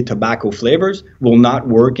them only tobacco flavors will not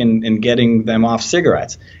work in getting them off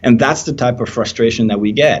cigarettes. And that's the type of frustration that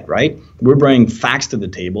we get, right? We're bringing facts to the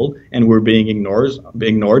table and we're being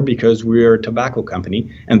ignored because we're a tobacco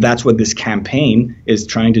company. And that's what this campaign is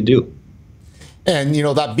trying to do. And, you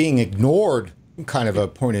know, that being ignored, kind of a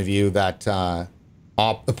point of view that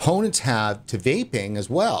opponents have to vaping as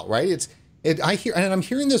well, right? I'm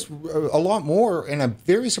hearing this a lot more, and I'm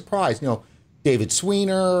very surprised. You know, David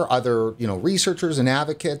Sweener, other, you know, researchers and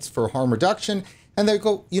advocates for harm reduction, and they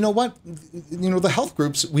go, you know what, you know, the health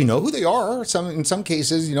groups, we know who they are. In some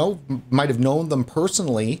cases, you know, might have known them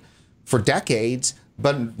personally for decades,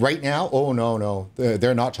 but right now, oh no,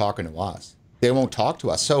 they're not talking to us. They won't talk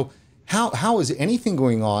to us. So how is anything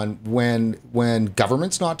going on when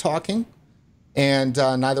government's not talking, and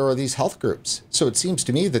neither are these health groups? So it seems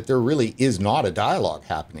to me that there really is not a dialogue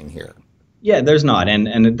happening here. Yeah, there's not,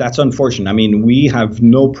 and that's unfortunate. I mean, we have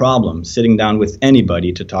no problem sitting down with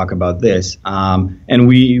anybody to talk about this, and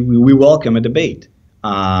we welcome a debate.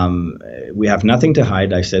 We have nothing to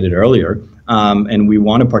hide. I said it earlier, and we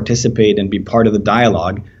want to participate and be part of the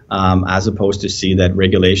dialogue, as opposed to see that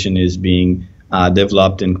regulation is being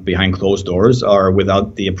developed behind closed doors or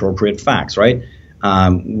without the appropriate facts. Right?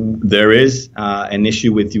 There is an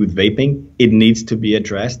issue with youth vaping. It needs to be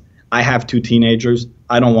addressed. I have 2 teenagers.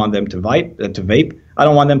 I don't want them to vape. I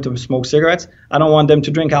don't want them to smoke cigarettes. I don't want them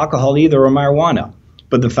to drink alcohol either, or marijuana.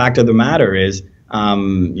 But the fact of the matter is,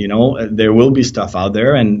 you know, there will be stuff out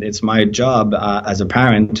there, and it's my job as a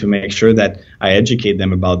parent to make sure that I educate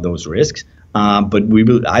them about those risks. But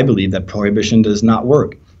I believe that prohibition does not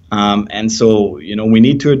work. And so, you know, we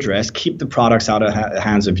need to keep the products out of the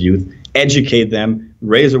hands of youth, educate them,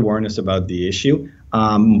 raise awareness about the issue.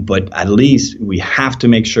 But at least we have to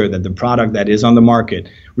make sure that the product that is on the market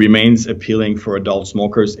remains appealing for adult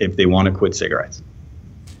smokers if they want to quit cigarettes.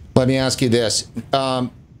 Let me ask you this.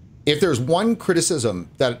 If there's one criticism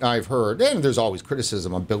that I've heard, and there's always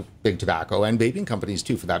criticism of big tobacco and vaping companies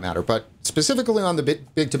too, for that matter, but specifically on the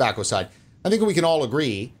big tobacco side, I think we can all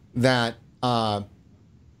agree that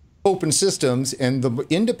open systems and the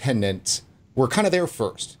independents were kind of there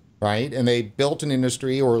first, right? And they built an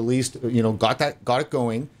industry, or at least, you know, got it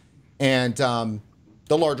going. And the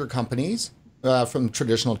larger companies from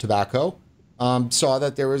traditional tobacco saw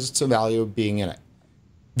that there was some value of being in it.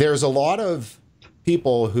 There's a lot of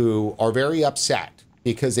people who are very upset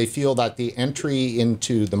because they feel that the entry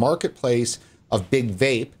into the marketplace of big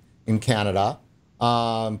vape in Canada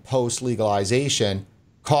post legalization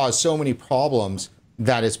caused so many problems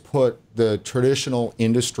that it's put the traditional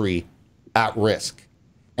industry at risk.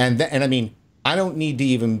 And I mean, I don't need to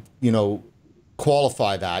even, you know,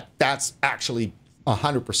 qualify that. That's actually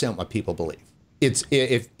 100% what people believe. It's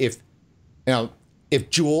if you know, if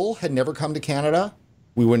Juul had never come to Canada,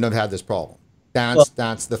 we wouldn't have had this problem. That's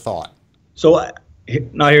the thought. So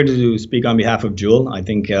not here to speak on behalf of Juul. I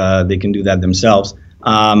think they can do that themselves.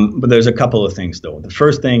 But there's a couple of things, though. The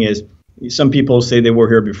first thing is, some people say they were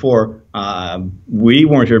here before. We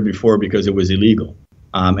weren't here before because it was illegal.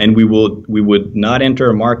 And we would not enter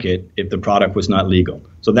a market if the product was not legal.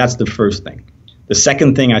 So that's the first thing. The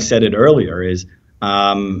second thing, I said it earlier, is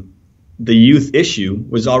the youth issue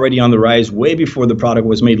was already on the rise way before the product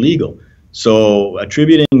was made legal. So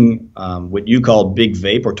attributing what you call big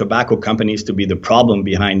vape or tobacco companies to be the problem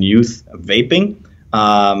behind youth vaping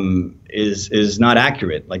is not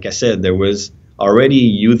accurate. Like I said, there was already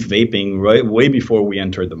youth vaping way before we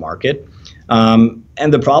entered the market. And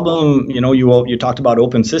the problem, you talked about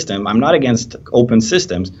open system. I'm not against open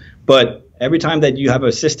systems, but every time that you have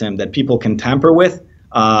a system that people can tamper with,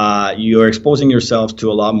 you're exposing yourselves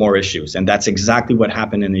to a lot more issues. And that's exactly what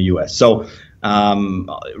happened in the US. So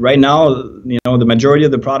right now, the majority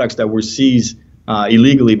of the products that were seized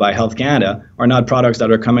illegally by Health Canada are not products that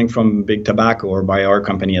are coming from big tobacco, or by our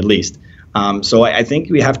company at least. So I think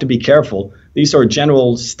we have to be careful. These are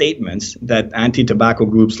general statements that anti-tobacco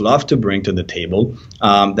groups love to bring to the table,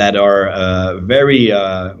 that are very,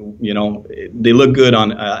 they look good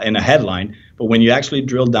in a headline, but when you actually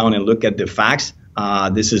drill down and look at the facts,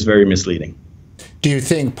 this is very misleading. Do you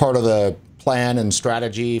think part of the plan and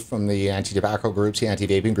strategy from the anti-tobacco groups, the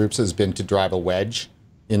anti-vaping groups, has been to drive a wedge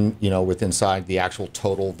in, inside the actual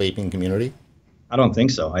total vaping community? I don't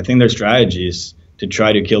think so. I think their strategy is to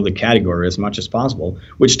try to kill the category as much as possible,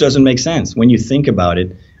 which doesn't make sense when you think about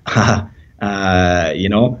it.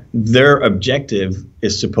 Their objective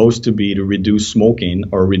is supposed to be to reduce smoking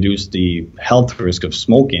or reduce the health risk of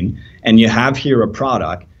smoking. And you have here a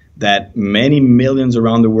product that many millions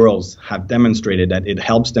around the world have demonstrated that it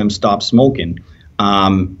helps them stop smoking.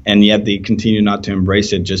 And yet they continue not to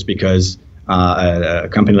embrace it just because a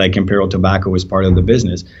company like Imperial Tobacco is part of the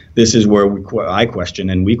business. This is where I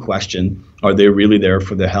question, and we question, are they really there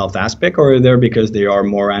for the health aspect, or are they there because they are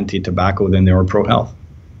more anti-tobacco than they are pro-health?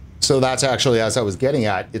 So that's actually, as I was getting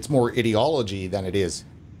at, it's more ideology than it is,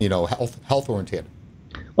 health oriented.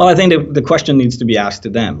 Well, I think the question needs to be asked to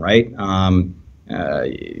them, right? To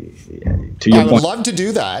your I would point, love to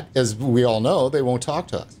do that. As we all know, they won't talk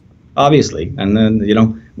to us. Obviously. And then,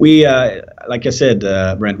 we, like I said,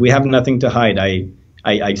 Brent, we have nothing to hide.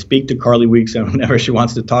 I speak to Carly Weeks whenever she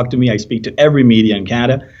wants to talk to me. I speak to every media in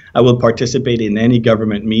Canada. I will participate in any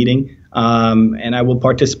government meeting, and I will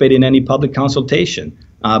participate in any public consultation.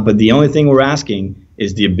 But the only thing we're asking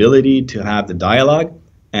is the ability to have the dialogue,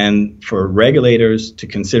 and for regulators to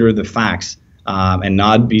consider the facts and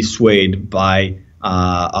not be swayed by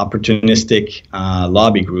opportunistic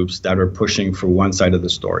lobby groups that are pushing for one side of the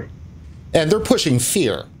story. And they're pushing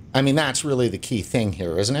fear. I mean, that's really the key thing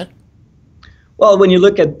here, isn't it? Well, when you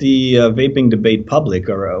look at the vaping debate public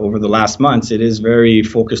or over the last months, it is very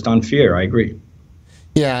focused on fear. I agree.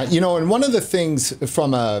 Yeah, and one of the things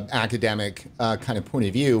from an academic kind of point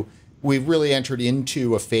of view, we've really entered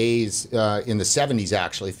into a phase in the 70s,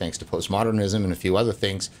 actually, thanks to postmodernism and a few other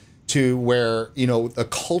things, to where, a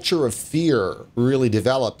culture of fear really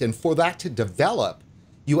developed. And for that to develop,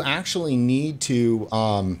 you actually need to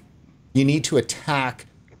attack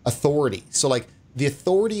authority. So like the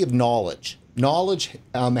authority of knowledge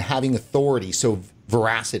having authority, so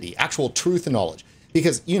veracity, actual truth and knowledge.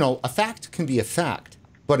 Because, a fact can be a fact,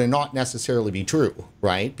 but it not necessarily be true,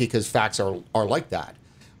 right? Because facts are like that.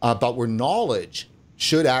 But where knowledge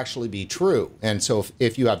should actually be true. And so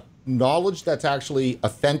if you have knowledge that's actually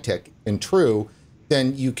authentic and true,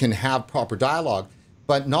 then you can have proper dialogue.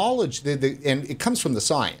 But knowledge, and it comes from the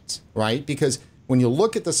science, right? Because when you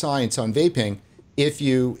look at the science on vaping, if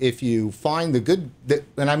you find the good,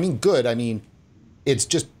 and I mean good, I mean it's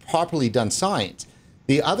just properly done science.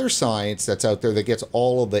 The other science that's out there that gets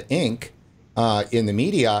all of the ink in the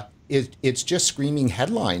media, it's just screaming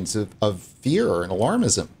headlines of fear and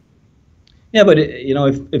alarmism. Yeah, but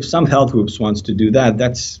if some health groups wants to do that,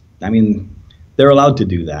 they're allowed to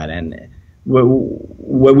do that. And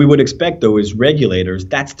what we would expect, though, is regulators.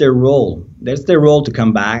 That's their role. That's their role to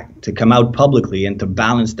come out publicly and to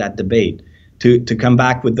balance that debate, to come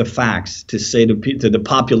back with the facts, to say to the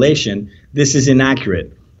population, this is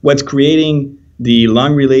inaccurate. What's creating the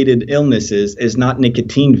lung-related illnesses is not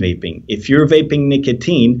nicotine vaping. If you're vaping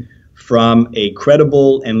nicotine from a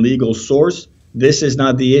credible and legal source, this is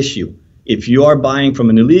not the issue. If you are buying from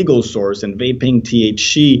an illegal source and vaping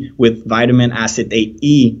THC with vitamin acetate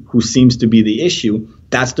E, who seems to be the issue,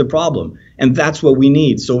 that's the problem. And that's what we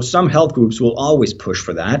need. So some health groups will always push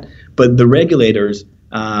for that. But the regulators,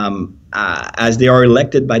 as they are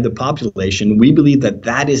elected by the population, we believe that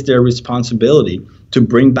that is their responsibility to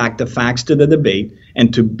bring back the facts to the debate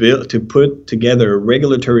and to put together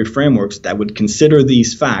regulatory frameworks that would consider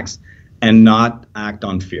these facts and not act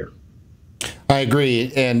on fear. I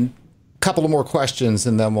agree. And a couple of more questions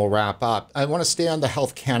and then we'll wrap up. I want to stay on the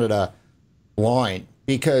Health Canada line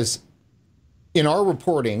because in our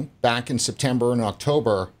reporting back in September and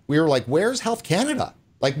October, we were like, where's Health Canada?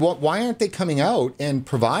 Like, why aren't they coming out and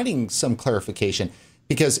providing some clarification?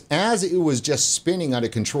 Because as it was just spinning out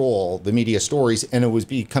of control, the media stories, and it was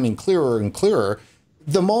becoming clearer and clearer,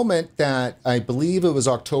 the moment that I believe it was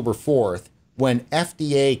October 4th, when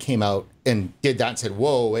FDA came out and did that and said,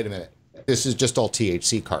 whoa, wait a minute, this is just all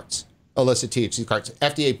THC carts, illicit THC carts.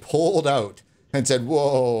 FDA pulled out and said,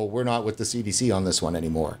 whoa, we're not with the CDC on this one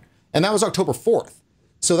anymore. And that was October 4th.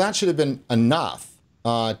 So that should have been enough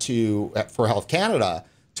for Health Canada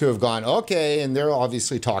to have gone, okay, and they're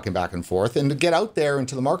obviously talking back and forth, and to get out there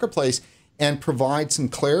into the marketplace and provide some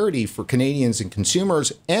clarity for Canadians and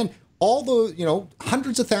consumers and all the,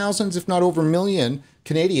 hundreds of thousands, if not over a million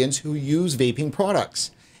Canadians who use vaping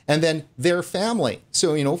products. And then their family.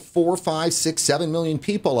 So, 4, 5, 6, 7 million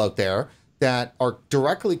people out there that are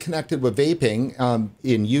directly connected with vaping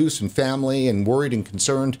in use and family and worried and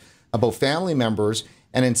concerned about family members.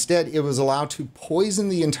 And instead, it was allowed to poison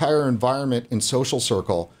the entire environment and social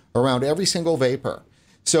circle around every single vapor.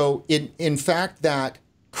 So, in fact, that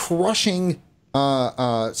crushing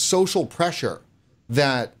social pressure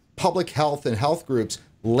that public health and health groups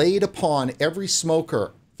laid upon every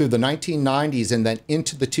smoker through the 1990s and then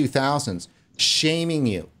into the 2000s, shaming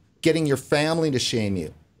you, getting your family to shame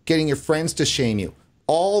you, getting your friends to shame you,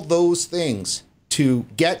 all those things to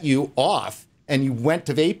get you off, and you went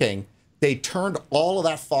to vaping. They turned all of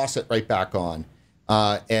that faucet right back on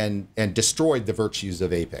and destroyed the virtues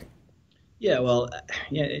of vaping. Yeah, well,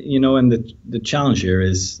 and the challenge here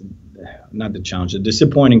is, not the challenge, the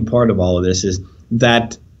disappointing part of all of this is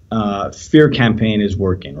that fear campaign is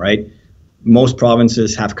working, right? Most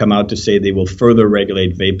provinces have come out to say they will further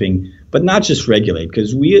regulate vaping, but not just regulate,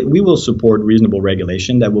 because we will support reasonable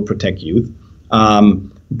regulation that will protect youth,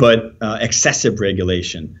 but excessive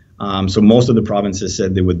regulation. So most of the provinces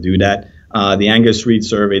said they would do that. The Angus Reid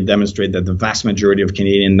survey demonstrated that the vast majority of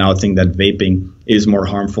Canadians now think that vaping is more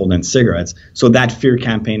harmful than cigarettes. So that fear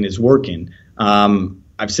campaign is working.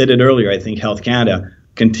 I've said it earlier, I think Health Canada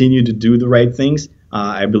continue to do the right things.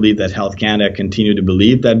 I believe that Health Canada continue to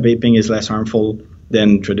believe that vaping is less harmful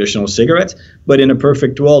than traditional cigarettes. But in a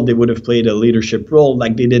perfect world, they would have played a leadership role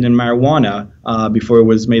like they did in marijuana before it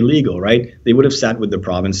was made legal, right? They would have sat with the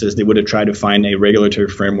provinces. They would have tried to find a regulatory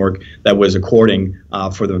framework that was according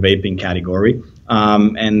for the vaping category.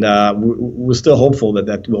 We're still hopeful that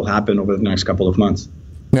that will happen over the next couple of months.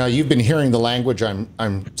 Now, you've been hearing the language,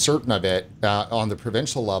 I'm certain of it, on the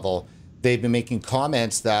provincial level. They've been making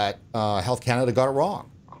comments that Health Canada got it wrong.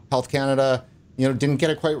 Health Canada, didn't get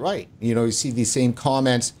it quite right. You see these same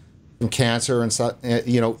comments from cancer and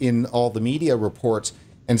in all the media reports,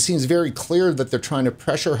 and it seems very clear that they're trying to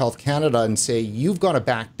pressure Health Canada and say you've got to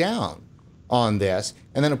back down on this,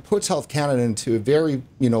 and then it puts Health Canada into a very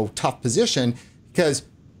tough position because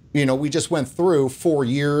we just went through 4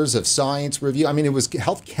 years of science review. I mean, it was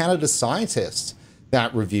Health Canada scientists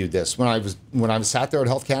that reviewed this. When I was sat there at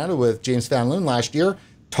Health Canada with James Van Loon last year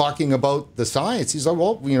talking about the science, he's like,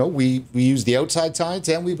 well, we use the outside science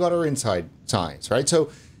and we've got our inside science, right? So,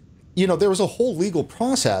 there was a whole legal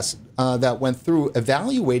process that went through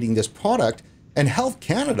evaluating this product, and Health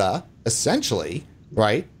Canada essentially,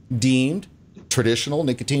 right, deemed traditional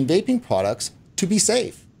nicotine vaping products to be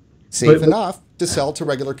safe enough to sell to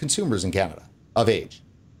regular consumers in Canada of age.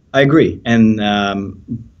 I agree.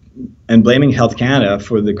 And blaming Health Canada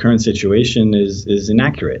for the current situation is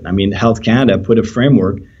inaccurate. I mean, Health Canada put a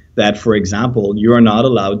framework that, for example, you are not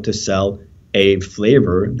allowed to sell a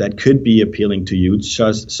flavor that could be appealing to youth,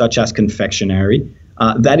 such as confectionery.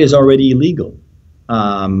 That is already illegal.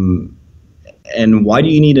 And why do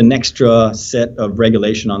you need an extra set of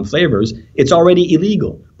regulation on flavors? It's already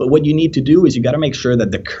illegal. But what you need to do is you got to make sure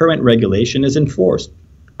that the current regulation is enforced.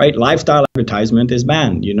 Right? Lifestyle advertisement is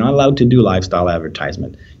banned. You're not allowed to do lifestyle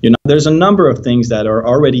advertisement. There's a number of things that are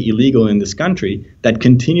already illegal in this country that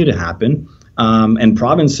continue to happen, and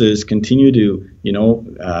provinces continue to,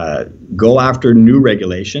 go after new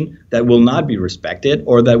regulation that will not be respected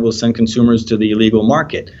or that will send consumers to the illegal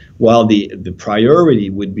market. While the priority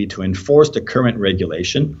would be to enforce the current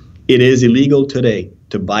regulation, it is illegal today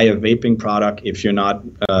to buy a vaping product if you're not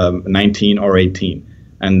 19 or 18.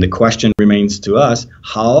 And the question remains to us,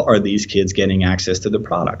 how are these kids getting access to the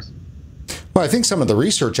products? Well, I think some of the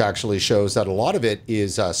research actually shows that a lot of it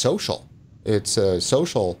is social. It's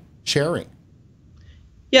social sharing.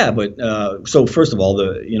 Yeah, but so first of all,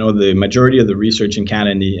 the majority of the research in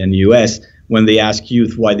Canada and the US, when they ask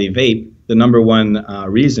youth why they vape, the number one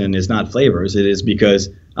reason is not flavors. It is because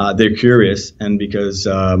they're curious and because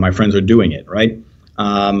my friends are doing it, right?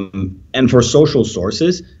 And for social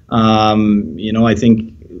sources, I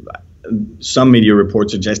think some media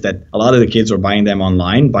reports suggest that a lot of the kids are buying them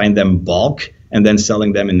online, buying them bulk, and then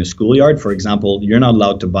selling them in the schoolyard. For example, you're not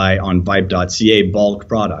allowed to buy on Vype.ca bulk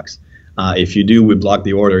products. If you do, we block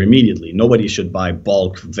the order immediately. Nobody should buy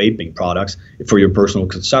bulk vaping products for your personal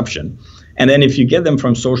consumption. And then if you get them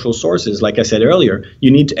from social sources, like I said earlier,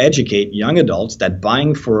 you need to educate young adults that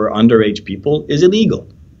buying for underage people is illegal.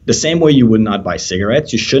 The same way you would not buy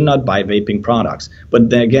cigarettes, you should not buy vaping products. But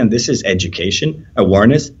then again, this is education,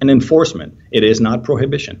 awareness, and enforcement. It is not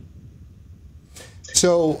prohibition.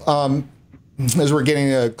 So as we're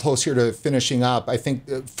getting close here to finishing up, I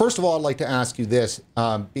think, first of all, I'd like to ask you this,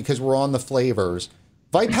 because we're on the flavors.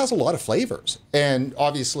 Vype has a lot of flavors. And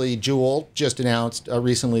obviously, Juul just announced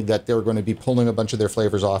recently that they're going to be pulling a bunch of their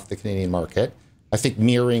flavors off the Canadian market. I think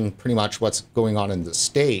mirroring pretty much what's going on in the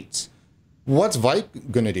States. What's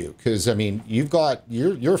Vype going to do? Because, I mean,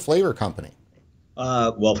 you're a flavor company.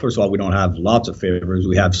 Well, first of all, we don't have lots of flavors.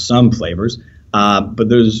 We have some flavors, but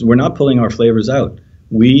we're not pulling our flavors out.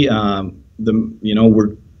 We're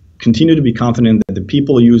continue to be confident that the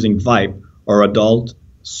people using Vype are adult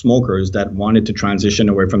smokers that wanted to transition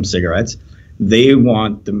away from cigarettes. They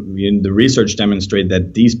want the research demonstrate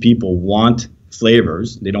that these people want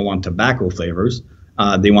flavors. They don't want tobacco flavors.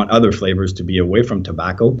 They want other flavors to be away from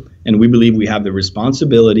tobacco. And we believe we have the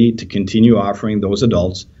responsibility to continue offering those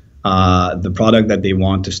adults the product that they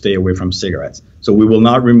want to stay away from cigarettes. So we will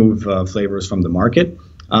not remove flavors from the market,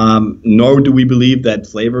 nor do we believe that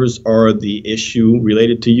flavors are the issue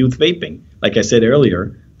related to youth vaping. Like I said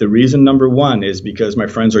earlier, the reason number one is because my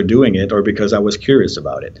friends are doing it or because I was curious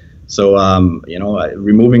about it. So,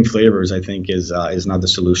 removing flavors, I think, is not the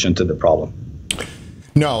solution to the problem.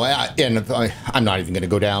 No, and I'm not even going to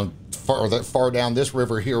go down far down this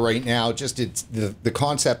river here right now. Just it's the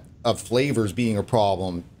concept of flavors being a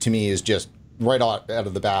problem to me is just right out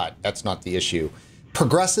of the bat. That's not the issue.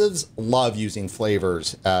 Progressives love using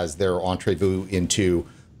flavors as their entree into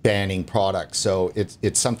banning products. So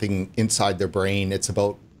it's something inside their brain. It's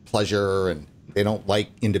about pleasure, and they don't like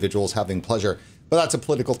individuals having pleasure. But that's a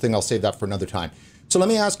political thing. I'll save that for another time. So let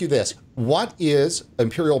me ask you this. What is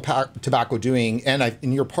Imperial Tobacco doing, and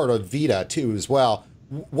you're part of VITA too as well,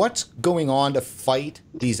 what's going on to fight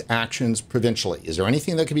these actions provincially? Is there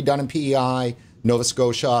anything that can be done in PEI, Nova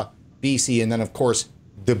Scotia, BC, and then of course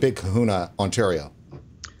the big kahuna, Ontario?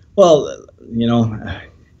 Well,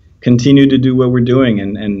 continue to do what we're doing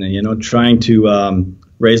and trying to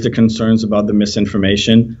raise the concerns about the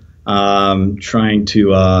misinformation, trying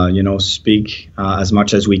to, speak as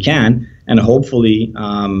much as we can. And hopefully,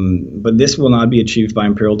 but this will not be achieved by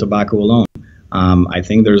Imperial Tobacco alone. I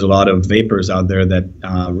think there's a lot of vapors out there that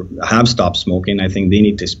have stopped smoking. I think they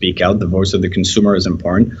need to speak out. The voice of the consumer is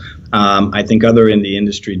important. I think other in the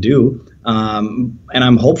industry do. And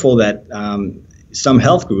I'm hopeful that some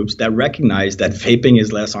health groups that recognize that vaping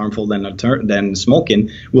is less harmful than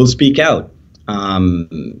smoking will speak out.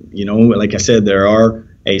 Like I said, there are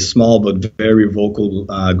a small but very vocal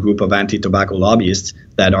group of anti-tobacco lobbyists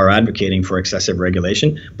that are advocating for excessive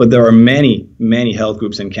regulation. But there are many, many health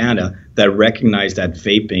groups in Canada that recognize that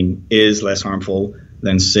vaping is less harmful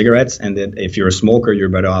than cigarettes, and that if you're a smoker, you're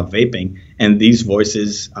better off vaping. And these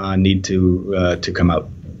voices need to come out.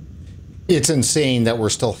 It's insane that we're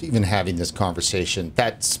still even having this conversation.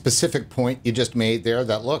 That specific point you just made there,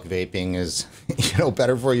 that look, vaping is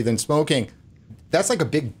better for you than smoking. That's like a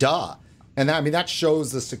big duh. And that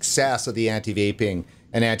shows the success of the anti-vaping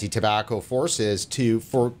and anti-tobacco forces to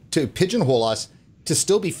pigeonhole us to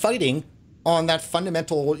still be fighting on that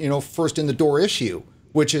fundamental, first in the door issue,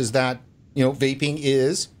 which is that, vaping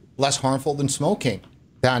is less harmful than smoking.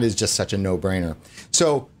 That is just such a no-brainer.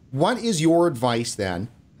 So what is your advice then?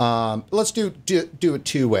 Let's do it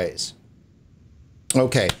two ways.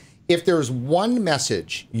 Okay. If there's one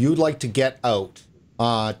message you'd like to get out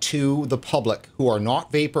to the public who are not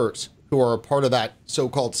vapors, who are a part of that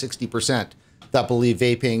so-called 60% that believe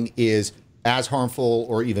vaping is as harmful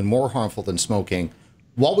or even more harmful than smoking,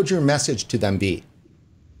 what would your message to them be?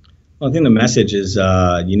 Well, I think the message is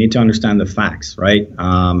you need to understand the facts, right?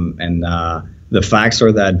 The facts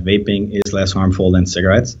are that vaping is less harmful than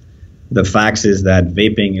cigarettes. The facts is that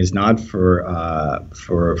vaping is not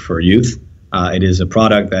for youth. It is a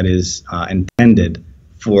product that is intended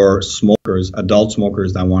for smokers, adult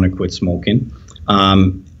smokers that want to quit smoking.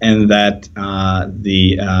 And that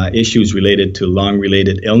the issues related to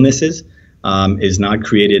lung-related illnesses is not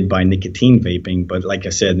created by nicotine vaping, but like I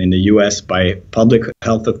said, in the US by public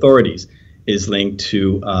health authorities, is linked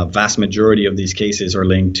to vast majority of these cases are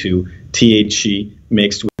linked to THC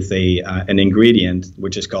mixed with an ingredient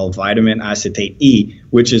which is called vitamin acetate E,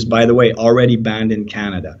 which is, by the way, already banned in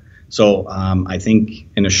Canada. So I think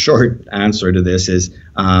in a short answer to this is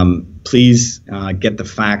please get the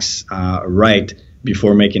facts right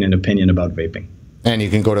before making an opinion about vaping. And you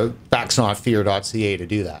can go to factsnotfear.ca to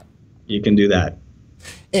do that. You can do that.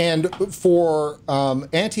 And for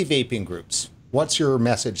anti-vaping groups, what's your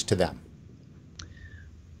message to them?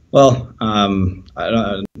 Well, I'm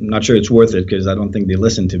not sure it's worth it because I don't think they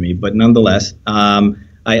listen to me. But nonetheless,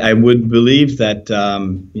 I would believe that,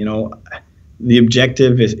 you know, the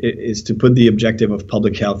objective is to put the objective of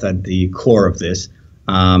public health at the core of this.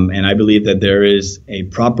 And I believe that there is a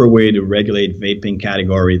proper way to regulate vaping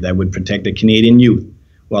category that would protect the Canadian youth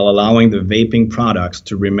while allowing the vaping products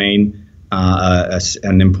to remain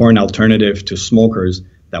an important alternative to smokers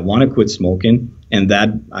that want to quit smoking. And that,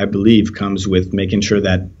 I believe, comes with making sure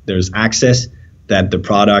that there's access, that the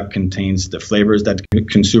product contains the flavors that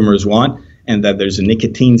consumers want, and that there's a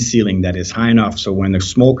nicotine ceiling that is high enough so when the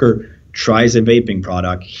smoker tries a vaping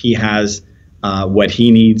product, he has what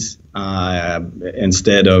he needs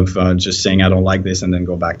instead of just saying, I don't like this, and then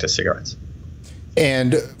go back to cigarettes.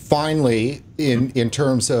 And finally, in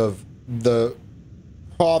terms of the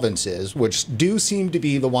provinces, which do seem to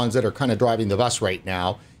be the ones that are kind of driving the bus right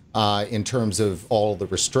now, in terms of all the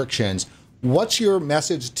restrictions, what's your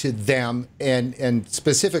message to them, and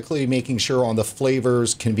specifically making sure on the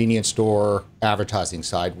flavors, convenience store, advertising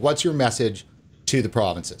side, what's your message to the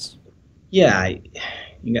provinces? Yeah, I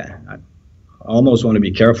almost want to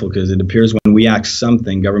be careful because it appears when we ask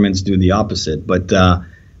something, governments do the opposite. But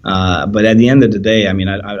at the end of the day, I mean,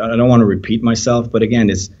 I don't want to repeat myself, but again,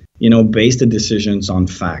 it's, you know, base the decisions on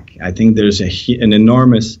fact. I think there's an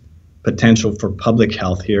enormous potential for public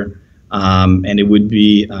health here, and it would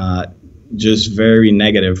be just very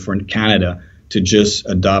negative for Canada to just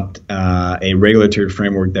adopt a regulatory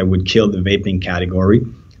framework that would kill the vaping category.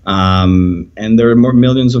 And there are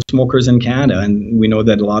millions of smokers in Canada, and we know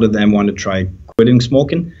that a lot of them want to try quitting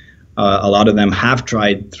smoking. A lot of them have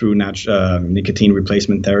tried through nicotine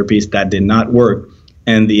replacement therapies that did not work.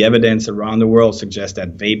 And the evidence around the world suggests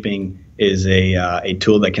that vaping is a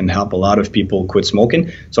tool that can help a lot of people quit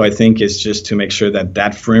smoking. So I think it's just to make sure that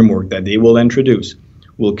that framework that they will introduce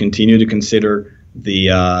will continue to consider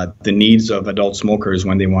the needs of adult smokers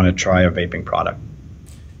when they want to try a vaping product.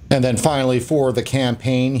 And then finally, for the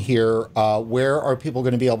campaign here, where are people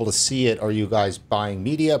going to be able to see it? Are you guys buying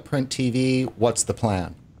media, print TV? What's the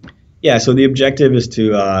plan? Yeah, so the objective is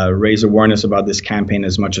to raise awareness about this campaign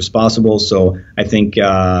as much as possible. So I think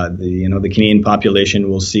the Canadian population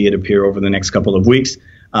will see it appear over the next couple of weeks.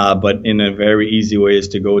 But in a very easy way is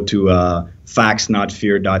to go to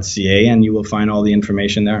factsnotfear.ca, and you will find all the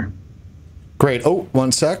information there. Great. Oh,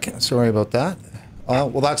 1 sec. Sorry about that.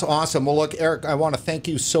 Well, that's awesome. Well, look, Eric, I want to thank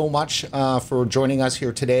you so much for joining us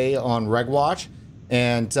here today on RegWatch.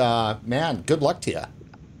 And man, good luck to you.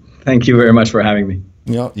 Thank you very much for having me.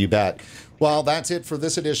 Yeah, you bet. Well, that's it for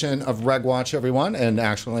this edition of RegWatch, everyone. And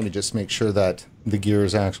actually, let me just make sure that the gear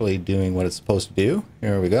is actually doing what it's supposed to do.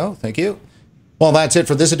 Here we go. Thank you. Well, that's it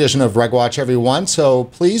for this edition of RegWatch, everyone. So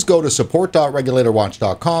please go to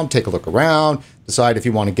support.regulatorwatch.com, take a look around, decide if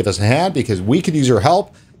you want to give us a hand, because we could use your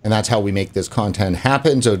help, and that's how we make this content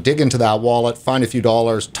happen. So dig into that wallet, find a few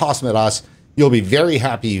dollars, toss them at us. You'll be very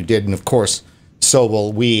happy you did, and of course, so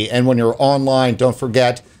will we. And when you're online, don't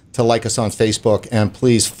forget to like us on Facebook, and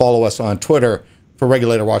please follow us on Twitter. For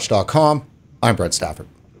regulatorwatch.com, I'm Brent Stafford.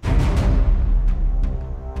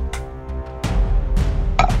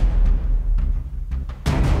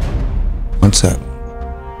 1 sec.